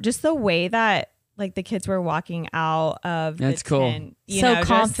 Just the way that like the kids were walking out of that's the cool tent, so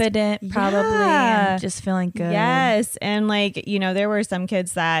confident probably and just feeling good. Yes. And like there were some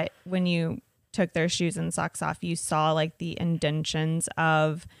kids that when you took their shoes and socks off you saw like the indentions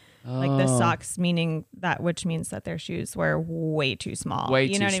of like the socks, which means that their shoes were way too small. Way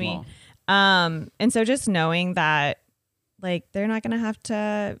too know what small. I mean? And so just knowing that like they're not gonna have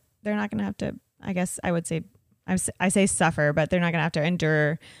to I guess I would say I say suffer, but they're not gonna have to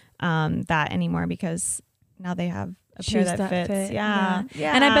endure that anymore because now they have a pair that fits. Fit. Yeah.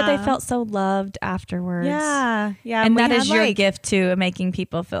 And I bet they felt so loved afterwards. Yeah. And that is your gift too, making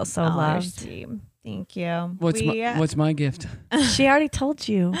people feel so loved. Thank you. What's my gift? She already told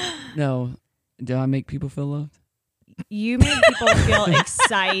you. No. Do I make people feel loved? You make people feel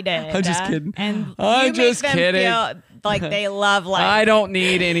excited. I'm just kidding. And I'm just kidding. Feel like they love life. I don't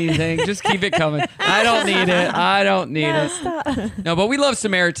need anything. Just keep it coming. I don't need it. Stop. No, but we love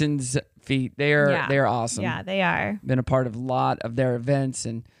Samaritan's Feet. They're awesome. Yeah, they are. Been a part of a lot of their events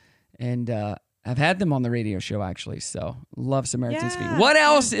and I've had them on the radio show actually. So love Samaritan's Feet. What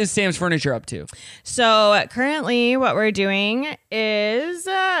else is Sam's Furniture up to? So currently what we're doing is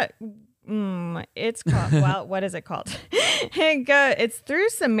it's called, well, what is it called? It's through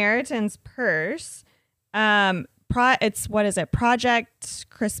Samaritan's Purse. What is it? Project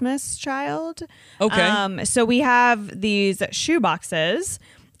Christmas Child. Okay. So we have these shoe boxes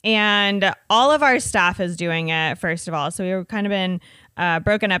and all of our staff is doing it, first of all. So we've kind of been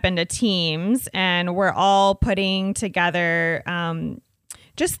broken up into teams and we're all putting together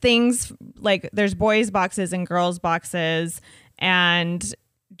just things like there's boys boxes and girls boxes and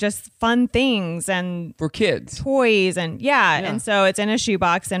just fun things and for kids, toys and and so it's in a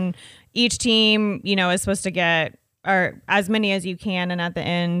shoebox and each team is supposed to get or as many as you can and at the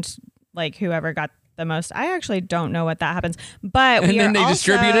end like whoever got the most. I actually don't know what that happens, but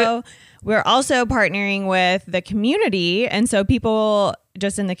distribute it. We're also partnering with the community and so people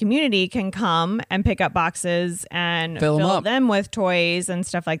just in the community can come and pick up boxes and fill them with toys and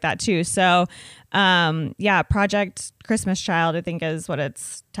stuff like that too. So Project Christmas Child I think is what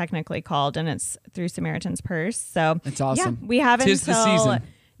it's technically called and it's through Samaritan's Purse. So it's awesome. We have Tis until the season.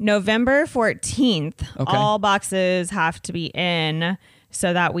 November 14th. Okay. All boxes have to be in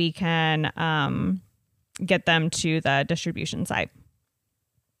so that we can get them to the distribution site.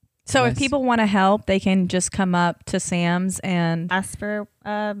 So if people want to help, they can just come up to Sam's and ask for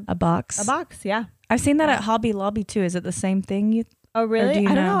a box. A box, yeah. I've seen that at Hobby Lobby too. Is it the same thing? Oh, really? Do you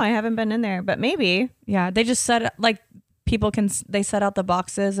I don't know. I haven't been in there, but maybe. Yeah, they just set like they set out the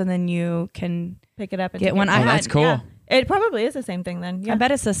boxes and then you can pick it up and get one. That's cool. Yeah. It probably is the same thing then. Yeah. I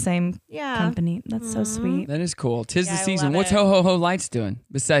bet it's the same Yeah. company. That's so sweet. That is cool. Tis the Yeah, I season. love What's it. Ho Ho Ho Lights doing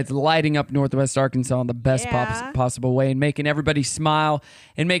besides lighting up Northwest Arkansas in the best possible way and making everybody smile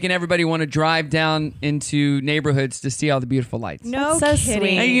and making everybody want to drive down into neighborhoods to see all the beautiful lights? No That's so kidding.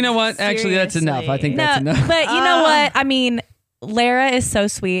 sweet. Hey, you know what? Actually, that's enough. I think that's enough. But you know what? I mean, Lara is so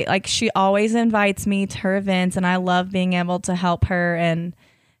sweet. Like she always invites me to her events, and I love being able to help her and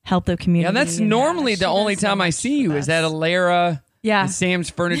help the community. Yeah, that's normally the only time I see you is at a Lara and Sam's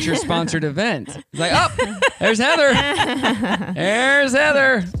Furniture sponsored event. It's like, oh, there's Heather. There's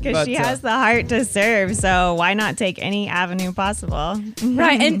Heather. Because she has the heart to serve, so why not take any avenue possible?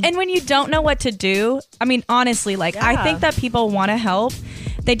 Right. And when you don't know what to do, I mean, honestly, like I think that people want to help.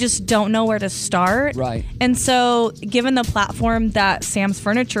 They just don't know where to start. Right. And so given the platform that Sam's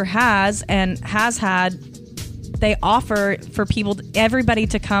Furniture has and has had, they offer for everybody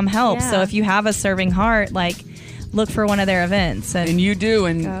to come help. Yeah. So if you have a serving heart, like look for one of their events. And you do.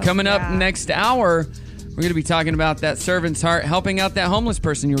 And coming up next hour, we're going to be talking about that servant's heart, helping out that homeless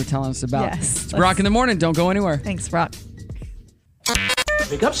person you were telling us about. Yes. It's Brock in the morning. Don't go anywhere. Thanks, Brock.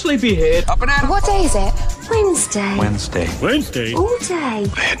 Wake up, sleepyhead. Up and at 'em. What day is it? Wednesday. Wednesday. All day.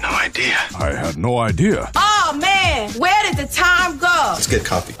 I had no idea. I had no idea. Oh man, where did the time go? Let's get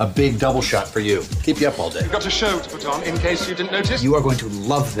coffee. A big double shot for you. Keep you up all day. We've got a show to put on in case you didn't notice. You are going to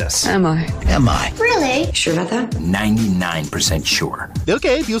love this. Am I? Am I? Really? Sure about that? 99% sure.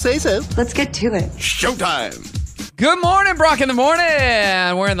 Okay, if you say so. Let's get to it. Showtime. Good morning, Brock in the morning.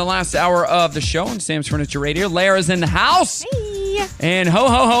 We're in the last hour of the show on Sam's Furniture Radio. Lara's in the house. Hey. And Ho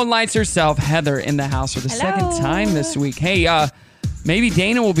Ho Ho Lights herself, Heather, in the house for the second time this week. Hey, maybe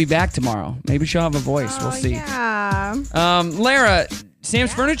Dana will be back tomorrow. Maybe she'll have a voice. We'll see. Yeah. Lara,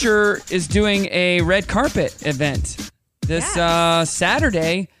 Sam's Furniture is doing a red carpet event this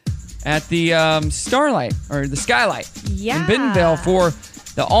Saturday at the Starlight or the Skylight in Bentonville for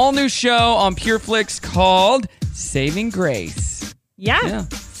the all-new show on PureFlix called Saving Grace. Yeah.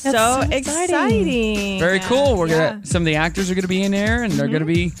 So exciting. Very cool. We're gonna some of the actors are gonna be in there and they're gonna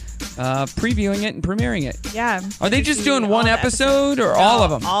be previewing it and premiering it. Yeah. Are they just doing one episode or all of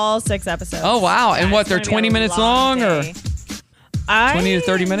them? All 6 episodes. Oh wow. Yeah, and what, it's they're gonna be 20 a minutes long or day. 20 to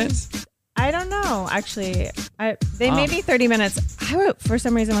 30 minutes? I don't know. Actually, they may be 30 minutes. For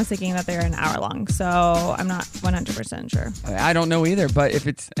some reason, was thinking that they're an hour long, so I'm not 100% sure. I don't know either, but if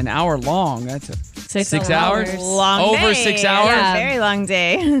it's an hour long, that's 6 hours. Long Over day. 6 hours. Yeah, very long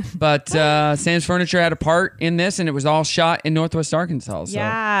day. But Sam's Furniture had a part in this, and it was all shot in Northwest Arkansas. So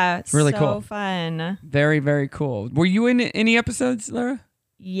yeah, it's really so cool. Fun. Very, very cool. Were you in any episodes, Lara?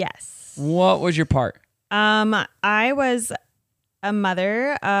 Yes. What was your part? I was a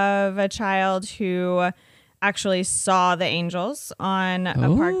mother of a child who actually saw the angels on a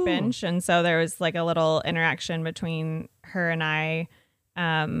park bench, and so there was like a little interaction between her and I,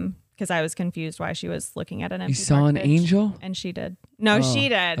 because I was confused why she was looking at an empty You saw park an bench, angel? and she did. No, she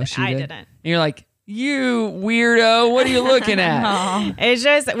did. Oh, she I did? didn't. And you're like, you weirdo, what are you looking at? It's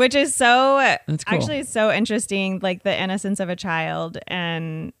just, which is so That's cool. actually so interesting, like the innocence of a child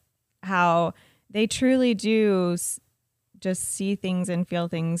and how they truly do just see things and feel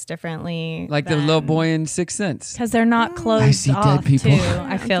things differently. Like the little boy in Sixth Sense. Because they're not closed I see off, dead people. too.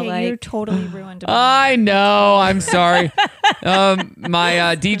 I feel Okay, you like totally ruined it. I know. I'm sorry.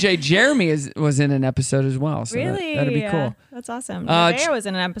 My DJ Jeremy was in an episode as well. So Really? that'd be cool. That's awesome. Uh, Nevaeh was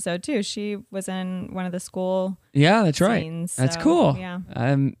in an episode too. She was in one of the school. Yeah, that's right. scenes, That's so, cool. Yeah.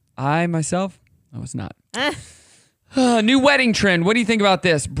 I myself, I was not. New wedding trend. What do you think about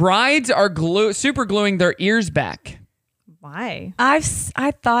this? Brides are super gluing their ears back. Why? I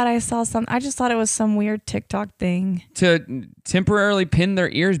thought I saw some. I just thought it was some weird TikTok thing. To temporarily pin their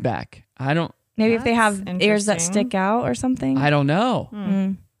ears back. I don't. Maybe if they have ears that interesting. stick out or something. I don't know.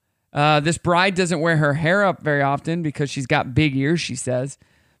 This bride doesn't wear her hair up very often because she's got big ears, she says.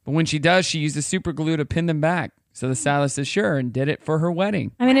 But when she does, she uses super glue to pin them back. So the stylist is sure and did it for her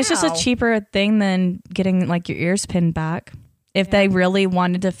wedding. I mean, it's just a cheaper thing than getting like your ears pinned back. If they really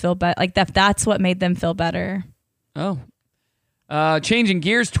wanted to feel better, like that's what made them feel better. Oh. Changing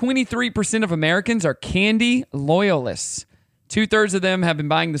gears, 23% of Americans are candy loyalists. 2/3 of them have been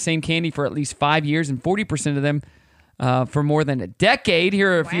buying the same candy for at least 5 years, and 40% of them for more than a decade.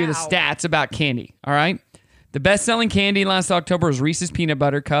 Here are a few of the stats about candy. All right. The best-selling candy last October was Reese's Peanut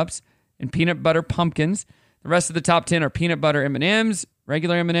Butter Cups and Peanut Butter Pumpkins. The rest of the top 10 are Peanut Butter M&Ms,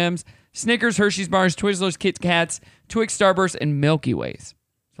 regular M&Ms, Snickers, Hershey's Bars, Twizzlers, Kit Kats, Twix, Starburst, and Milky Ways.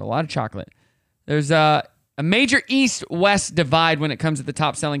 So a lot of chocolate. There's a major east-west divide when it comes to the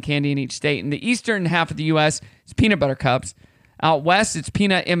top-selling candy in each state. In the eastern half of the U.S., it's peanut butter cups. Out west, it's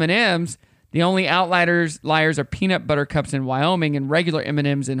peanut M&Ms. The only liars are peanut butter cups in Wyoming and regular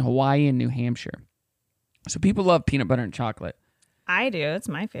M&Ms in Hawaii and New Hampshire. So people love peanut butter and chocolate. I do. It's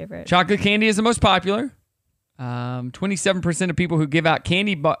my favorite. Chocolate candy is the most popular. 27% of people who give out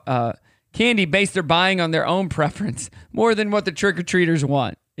candy base their buying on their own preference more than what the trick-or-treaters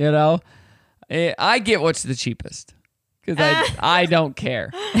want. You know, I get what's the cheapest because I don't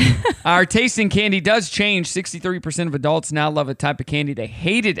care. Our taste in candy does change. 63% of adults now love a type of candy they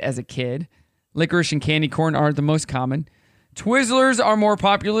hated as a kid. Licorice and candy corn are the most common. Twizzlers are more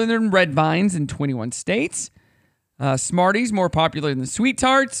popular than Red Vines in 21 states. Smarties more popular than Sweet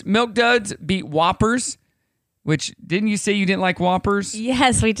Tarts. Milk Duds beat Whoppers, which didn't you say you didn't like Whoppers?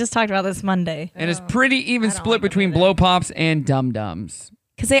 Yes, we just talked about this Monday. And it's pretty even split between Blow Pops and Dum Dums.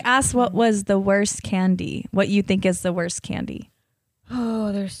 Because they asked what was the worst candy, what you think is the worst candy.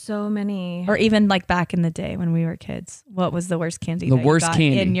 Oh, there's so many. Or even like back in the day when we were kids, what was the worst candy? The that worst you got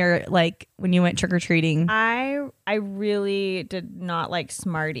candy in your when you went trick or treating. I really did not like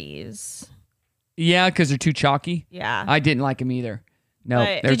Smarties. Yeah, because they're too chalky. Yeah, I didn't like them either. No,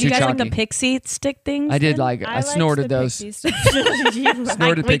 they're did too you guys chalky. like the pixie stick things? I did like it. I snorted those.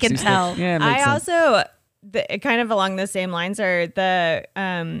 Snorted we pixie can stick. tell. Yeah, it I makes sense. also kind of along the same lines are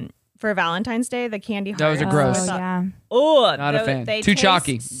the for Valentine's Day, the candy hearts. Those are gross. Oh, yeah. Oh, Not a fan. They Too taste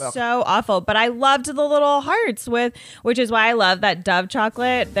chalky. So awful. But I loved the little hearts which is why I love that Dove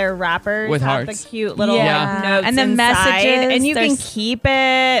chocolate. Their wrappers With have hearts. the cute little Yeah. notes And the inside, messages, and you can there's- keep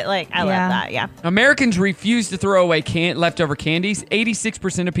it. Like I love that. Yeah. Americans refuse to throw away leftover candies.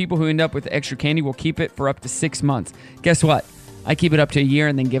 86% of people who end up with extra candy will keep it for up to 6 months. Guess what? I keep it up to a year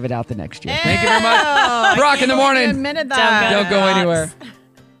and then give it out the next year. Thank you very much. Brock in the morning. Admitted that. Don't go anywhere.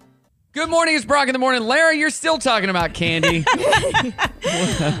 Good morning, it's Brock in the morning. Larry, you're still talking about candy.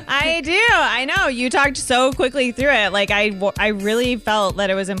 I do. I know. You talked so quickly through it. Like, I really felt that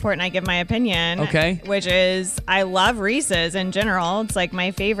it was important I give my opinion. Okay. Which is, I love Reese's in general. It's like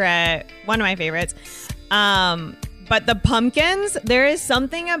my favorite, one of my favorites. But the pumpkins, there is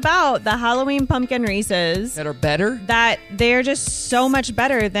something about the Halloween pumpkin Reese's that are better. That they're just so much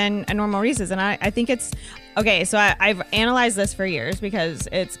better than a normal Reese's. And I think it's, okay, so I've analyzed this for years because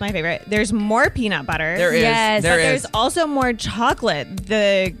it's my favorite. There's more peanut butter. There is. Yes, There but is. there's also more chocolate.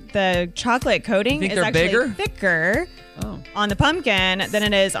 The chocolate coating think is they're actually bigger? thicker on the pumpkin than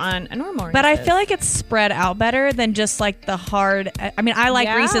it is on a normal Reese's. But I feel like it's spread out better than just like the hard. I mean, I like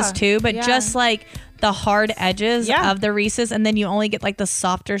Yeah. Reese's too, but Yeah. just like the hard edges Yeah. of the Reese's, and then you only get like the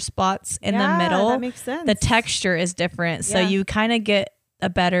softer spots in the Yeah, middle. that makes sense. The texture is different, so Yeah. you kind of get a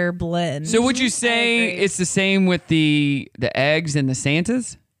better blend. So would you say it's the same with the eggs and the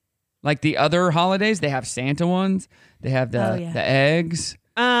Santas? Like the other holidays, they have Santa ones. They have the eggs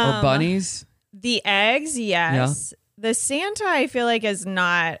or bunnies. The eggs, yes. The Santa, I feel like, is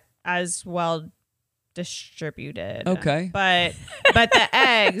not as well distributed. Okay. But the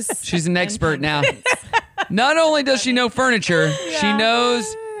eggs. She's an expert now. Not only does she know furniture, she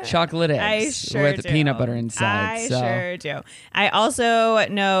knows chocolate eggs with the peanut butter inside. I so. sure do. I also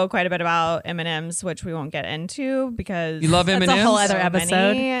know quite a bit about M&Ms, which we won't get into because You love That's a M&Ms? whole other so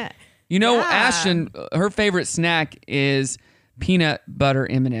episode. many. You know, Yeah. Ashton, her favorite snack is peanut butter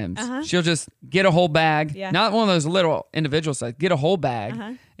M&Ms. Uh-huh. She'll just get a whole bag, Yeah. not one of those little individual size. Get a whole bag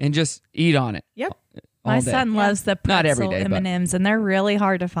Uh-huh. and just eat on it. Yep. My all day. son loves the Not every pretzel day, but- M&Ms, and they're really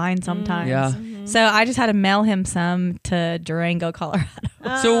hard to find sometimes. Yeah. So I just had to mail him some to Durango, Colorado.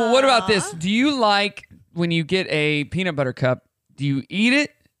 So what about this? Do you like when you get a peanut butter cup, do you eat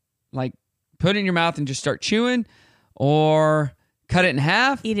it? Like put it in your mouth and just start chewing? Or cut it in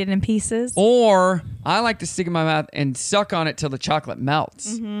half? Eat it in pieces? Or I like to stick it in my mouth and suck on it till the chocolate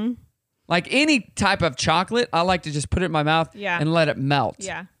melts. Mm-hmm. Like any type of chocolate, I like to just put it in my mouth and let it melt.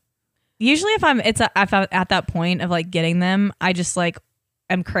 Yeah. Usually if I'm at that point of like getting them, I just like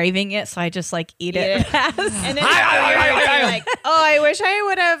I'm craving it, so I just like eat it. And then you're like, oh, I wish I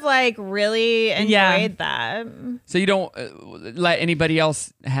would have like really enjoyed that. So you don't let anybody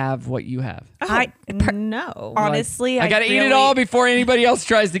else have what you have. No. Honestly, I gotta eat it all before anybody else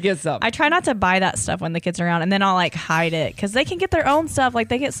tries to get some. I try not to buy that stuff when the kids are around, and then I'll like hide it because they can get their own stuff. Like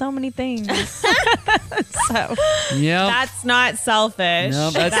they get so many things. So yeah, that's not selfish.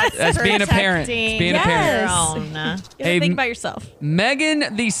 No, that's being a parent. It's being a parent. You gotta think about yourself.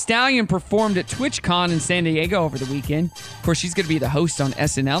 Megan Thee Stallion performed at TwitchCon in San Diego over the weekend. Of course, she's going to be the host on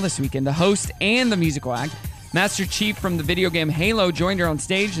SNL this weekend, the host and the musical act. Master Chief from the video game Halo joined her on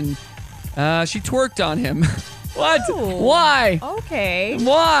stage, and she twerked on him. What? Oh, Why? Okay.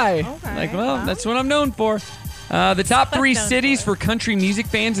 Why? Okay. Like, well, that's what I'm known for. The top 3 cities for country music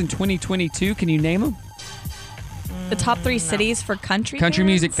fans in 2022. Can you name them? The top 3 cities for country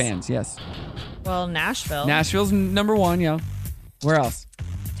Music fans, yes. Well, Nashville. Nashville's number 1, yeah. Where else?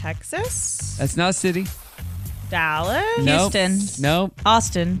 Texas. That's not a city. Dallas. Nope. Houston. Nope.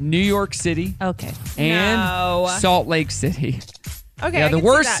 Austin. New York City. Okay. And No. Salt Lake City. Okay. Yeah, I the can see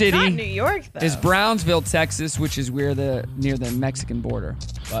worst that. city Not New York, though. is Brownsville, Texas, which is near the Mexican border.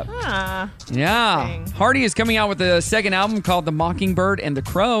 But yeah, interesting. Hardy is coming out with a second album called The Mockingbird and the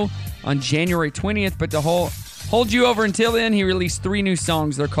Crow on January 20th. But to hold you over until then, he released 3 new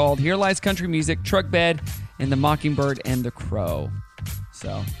songs. They're called Here Lies Country Music, Truck Bed, and The Mockingbird and the Crow.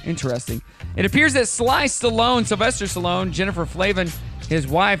 So, interesting. It appears that Sylvester Stallone, Jennifer Flavin, his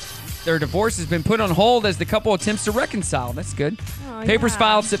wife, their divorce has been put on hold as the couple attempts to reconcile. That's good. Papers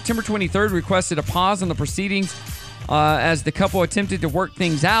filed September 23rd requested a pause on the proceedings as the couple attempted to work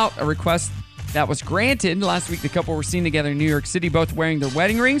things out, a request that was granted. Last week, the couple were seen together in New York City, both wearing their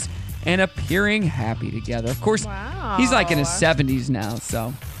wedding rings and appearing happy together. Of course, he's like in his 70s now,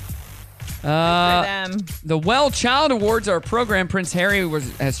 so... The Well Child Awards are a program Prince Harry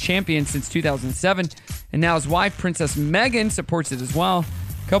has championed since 2007, and now his wife, Princess Meghan, supports it as well.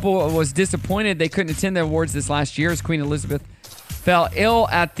 The couple was disappointed they couldn't attend the awards this last year as Queen Elizabeth fell ill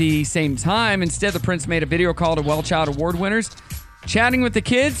at the same time. Instead, the prince made a video call to Well Child Award winners, chatting with the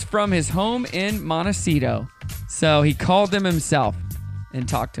kids from his home in Montecito. So he called them himself and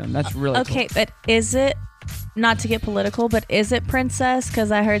talked to them. That's really okay, cool. but is it, not to get political, but is it princess?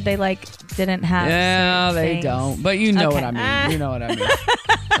 Because I heard they didn't have. Yeah, they things. don't. But you know Okay. what I mean. You know what I mean.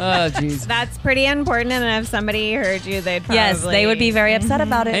 Oh, jeez. That's pretty important, and if somebody heard you, they'd probably... Yes, they would be very upset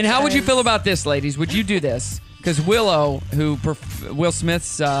about it. And how would you feel about this, ladies? Would you do this? Because Willow, Will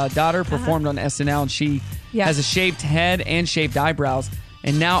Smith's daughter, performed on SNL, and she has a shaved head and shaved eyebrows.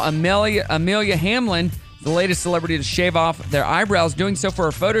 And now Amelia Hamlin, the latest celebrity to shave off their eyebrows, doing so for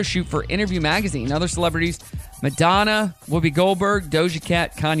a photo shoot for Interview Magazine. Other celebrities, Madonna, Whoopi Goldberg, Doja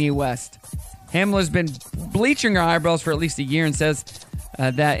Cat, Kanye West. Hamlin has been bleaching her eyebrows for at least a year and says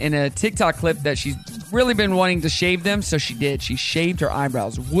that in a TikTok clip that she's really been wanting to shave them, so she did. She shaved her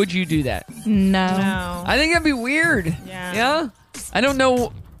eyebrows. Would you do that? No. I think that'd be weird. Yeah? I don't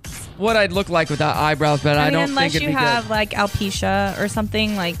know what I'd look like without eyebrows, but I don't unless think it'd you be have good. like alopecia or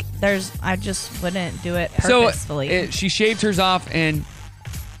something, like I just wouldn't do it So purposefully. she shaved hers off, and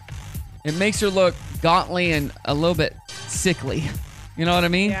it makes her look gauntly and a little bit sickly. You know what I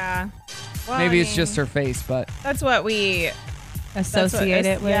mean? Yeah. Well, Maybe I it's mean, just her face, but That's what we... Associate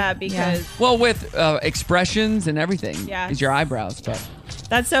it with. Yeah, because... well, with expressions and everything, Yeah. is your eyebrows. But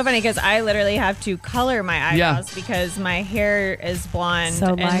That's so funny because I literally have to color my eyebrows Yeah. because my hair is blonde. So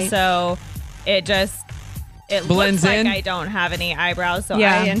light. And so it Blends looks like in? I don't have any eyebrows. So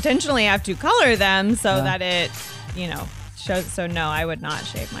Yeah. I intentionally have to color them so Yeah. that it, shows. So no, I would not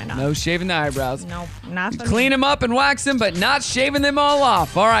shave mine off. no shaving the eyebrows. Nope, not for Clean me. them up and wax them, but not shaving them all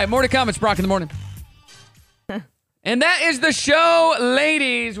off. All right, more to come. It's Brock in the morning. And that is the show,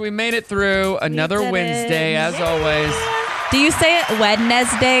 ladies. We made it through another did it. Wednesday, as always. Do you say it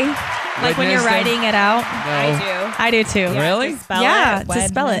Wednesday? Like when you're Wednesday? writing it out? No. I do too. Really? To spell Yeah, it. to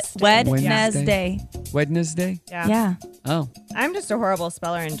spell it. Wednesday. Wednesday. Wednesday? Yeah. Oh. I'm just a horrible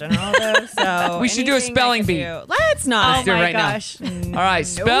speller in general, though. So We should do a anything I spelling could bee. do- Let's not. Let's do it right gosh. now. All right,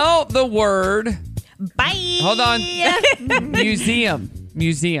 spell the word. Bye. Hold on.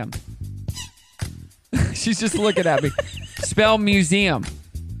 Museum. She's just looking at me. Spell museum.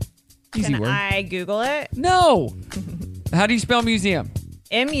 Easy Can word. I Google it? No. How do you spell museum?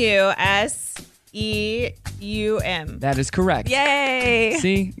 MUSEUM. That is correct. Yay.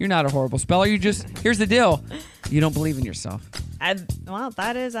 See, you're not a horrible speller. Here's the deal. You don't believe in yourself. Well,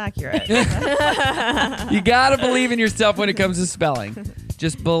 that is accurate. You got to believe in yourself when it comes to spelling.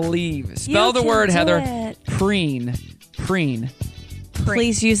 Just believe. Spell You the can word, do Heather. it. Preen.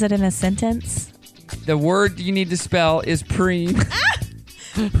 Please use it in a sentence. The word you need to spell is preen.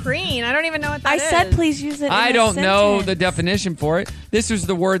 Preen. I don't even know what that I is. said please use it in I a don't know sentence. the definition for it. This was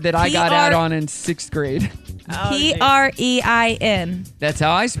the word that I got out on in 6th grade. P-R-E-I-N. That's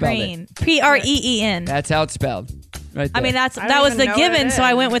how I spelled Preen. it. P-R-E-E-N. That's how it's spelled. Right there. I mean, I that don't was even the know what given, it so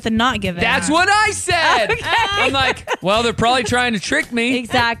I is. went with the not given. That's what I said. Okay. I'm like, well, they're probably trying to trick me.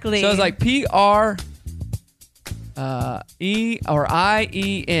 Exactly. So I was like, P-R-E or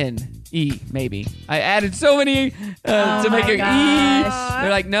I-E-N. E, maybe. I added so many to make it E. They're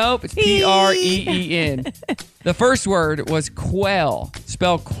like, nope, it's P-R-E-E-N. The first word was quail.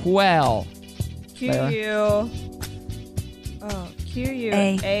 Spell quail. Layla?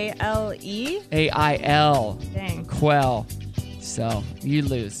 Q-U-A-L-E? A-I-L. Dang. Quell. So you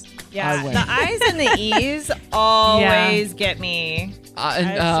lose. Yeah, I win. the I's and the E's always get me.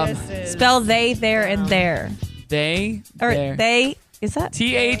 Spell they, there, and there. They. Or there. they. Is that?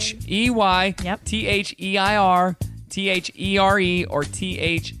 T-H-E-Y. Yep. T-H-E-I-R. T-H-E-R-E. Or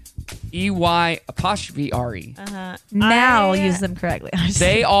T-H-E-Y apostrophe R-E. Now use them correctly.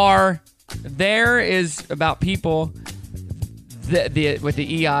 They are. There is about people. With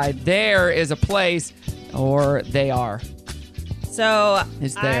the E-I. There is a place. Or they are. So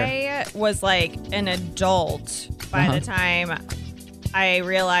Is there. I was like an adult by the time I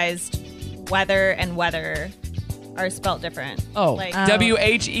realized weather and weather are spelled different. Oh, like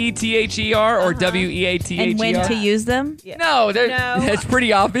W-H-E-T-H-E-R or W-E-A-T-H-E-R? And when to use them? No, that's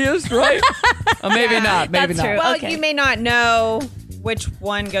pretty obvious, right? Maybe not. Maybe not. Well, you may not know which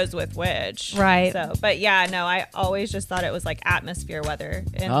one goes with which. Right. So, but yeah, no, I always just thought it was like atmosphere weather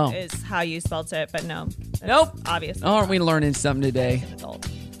and is how you spelt it, but no. Nope. Obviously. Aren't we learning something today? All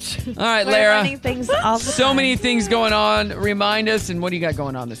right, We're Lara. learning things all the So time. many things going on. Remind us, and what do you got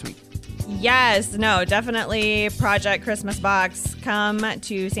going on this week? Yes, no, definitely Project Christmas Box. Come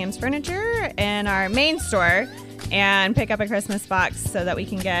to Sam's Furniture in our main store and pick up a Christmas box so that we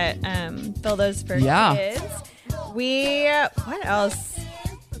can get fill those for kids. What else?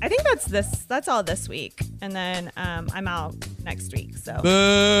 I think that's all this week. And then I'm out next week. So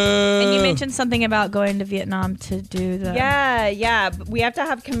And you mentioned something about going to Vietnam to do the Yeah. We have to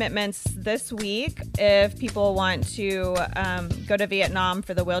have commitments this week if people want to go to Vietnam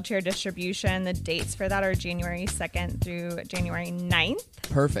for the wheelchair distribution. The dates for that are January 2nd through January 9th.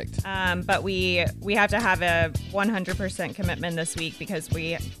 Perfect. But we have to have a 100% commitment this week because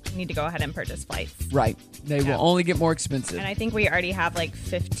we need to go ahead and purchase flights. Right. They will only get more expensive. And I think we already have like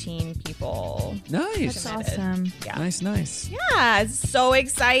 15 people. Nice. That's awesome. Yeah. Nice. Yeah, it's so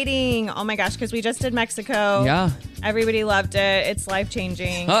exciting. Oh my gosh, because we just did Mexico. Yeah. Everybody loved it. It's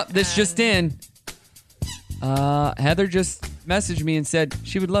life-changing. This just in. Heather just messaged me and said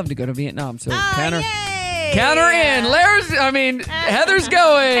she would love to go to Vietnam. So count her in. Heather's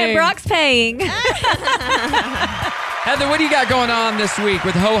going. And Brock's paying. Heather, what do you got going on this week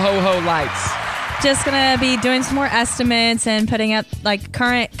with Ho Ho Ho Lights? Just gonna be doing some more estimates and putting up like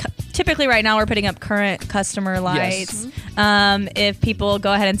typically right now we're putting up current customer lights. Yes. If people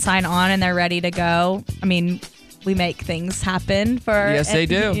go ahead and sign on and they're ready to go, I mean, we make things happen for Yes, they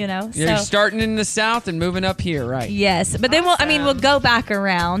do. You know, You're starting in the south and moving up here, right? Yes, but then we'll go back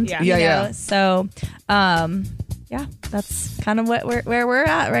around. Yeah. you know? Yeah. So, yeah, that's kind of where we're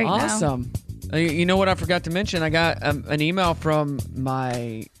at right now. Awesome. You know what I forgot to mention? I got an email from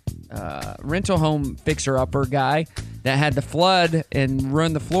my rental home fixer-upper guy that had the flood and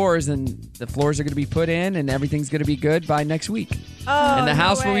ruined the floors, and the floors are going to be put in, and everything's going to be good by next week. Oh, and the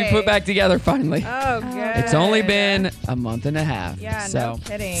house will be put back together finally. Oh, good. It's only been a month and a half. Yeah, so. no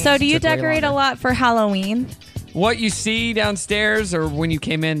kidding. So do you Took way decorate a longer. lot for Halloween? What you see downstairs or when you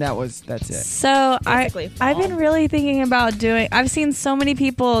came in, that's it. So Basically I've fall. been really thinking about I've seen so many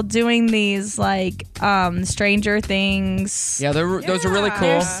people doing these like Stranger Things. Yeah, those are really cool.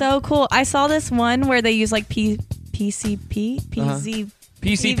 They're so cool. I saw this one where they use like PCP,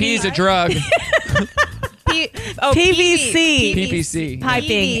 PCP is a drug. PVC. PVC.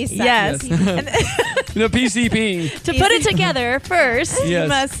 Piping. Yes. The PCP. To put it together first, you Yes.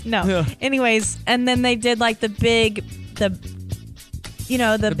 must no. Yeah. Anyways, and then they did like the big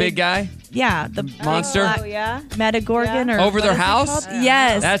guy? Yeah, the monster? Oh, yeah. Metagorgon or Over what their is it house? called?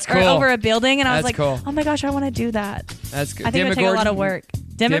 Yes. That's Or cool. over a building, and I was That's like, cool. oh my gosh, I want to do that. That's good. I think it would take a lot of work.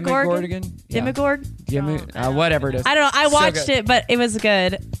 Demogorgon? Yeah. Demogorgon? Whatever it is. I don't know. I So watched good. it, but it was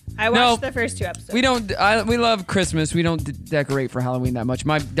good. I watched the first 2 episodes. We don't. We love Christmas. We don't decorate for Halloween that much.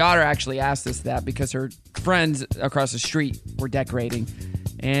 My daughter actually asked us that because her friends across the street were decorating,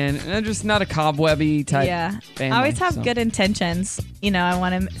 and they're just not a cobwebby type. Yeah. family, I always have so. good intentions. You know, I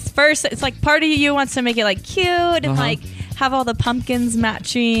want to first. It's like part of you wants to make it like cute and like have all the pumpkins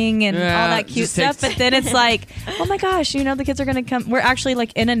matching and all that cute just stuff. takes- But then it's like, oh my gosh, you know, the kids are gonna come. We're actually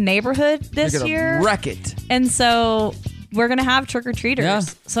like in a neighborhood this They're gonna year, wreck it. and so we're gonna have trick or treaters. Yeah.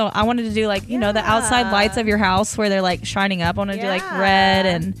 So I wanted to do like the outside lights of your house where they're like shining up. I want to do like red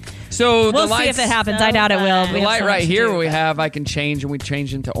and. So We'll the see lights, if it happens. I doubt it will. The We have light so right much to here do, we but- have, I can change, and we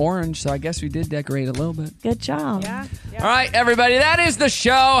changed into orange. So I guess we did decorate a little bit. Good job. Yeah. All right, everybody, that is the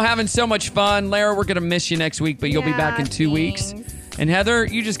show. Having so much fun. Lara, we're going to miss you next week, but you'll be back in 2 weeks. And Heather,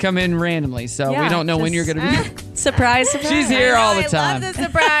 you just come in randomly, so we don't know when you're going to be. Surprise. She's here all the time. I love the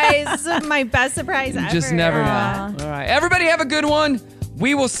surprise. My best surprise You ever. just never know. All right, everybody have a good one.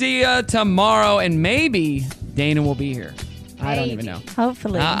 We will see you tomorrow, and maybe Dana will be here. I don't even know.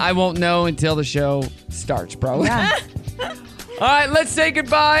 Hopefully. I won't know until the show starts, probably. Yeah. All right, let's say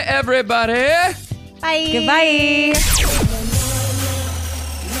goodbye, everybody. Bye. Goodbye.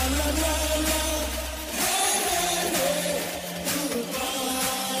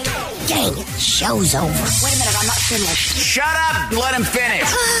 Dang it, the show's over. Wait a minute, I'm not finished. Shut up and let him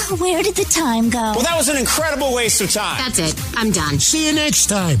finish. Where did the time go? Well, that was an incredible waste of time. That's it. I'm done. See you next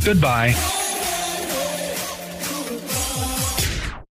time. Goodbye.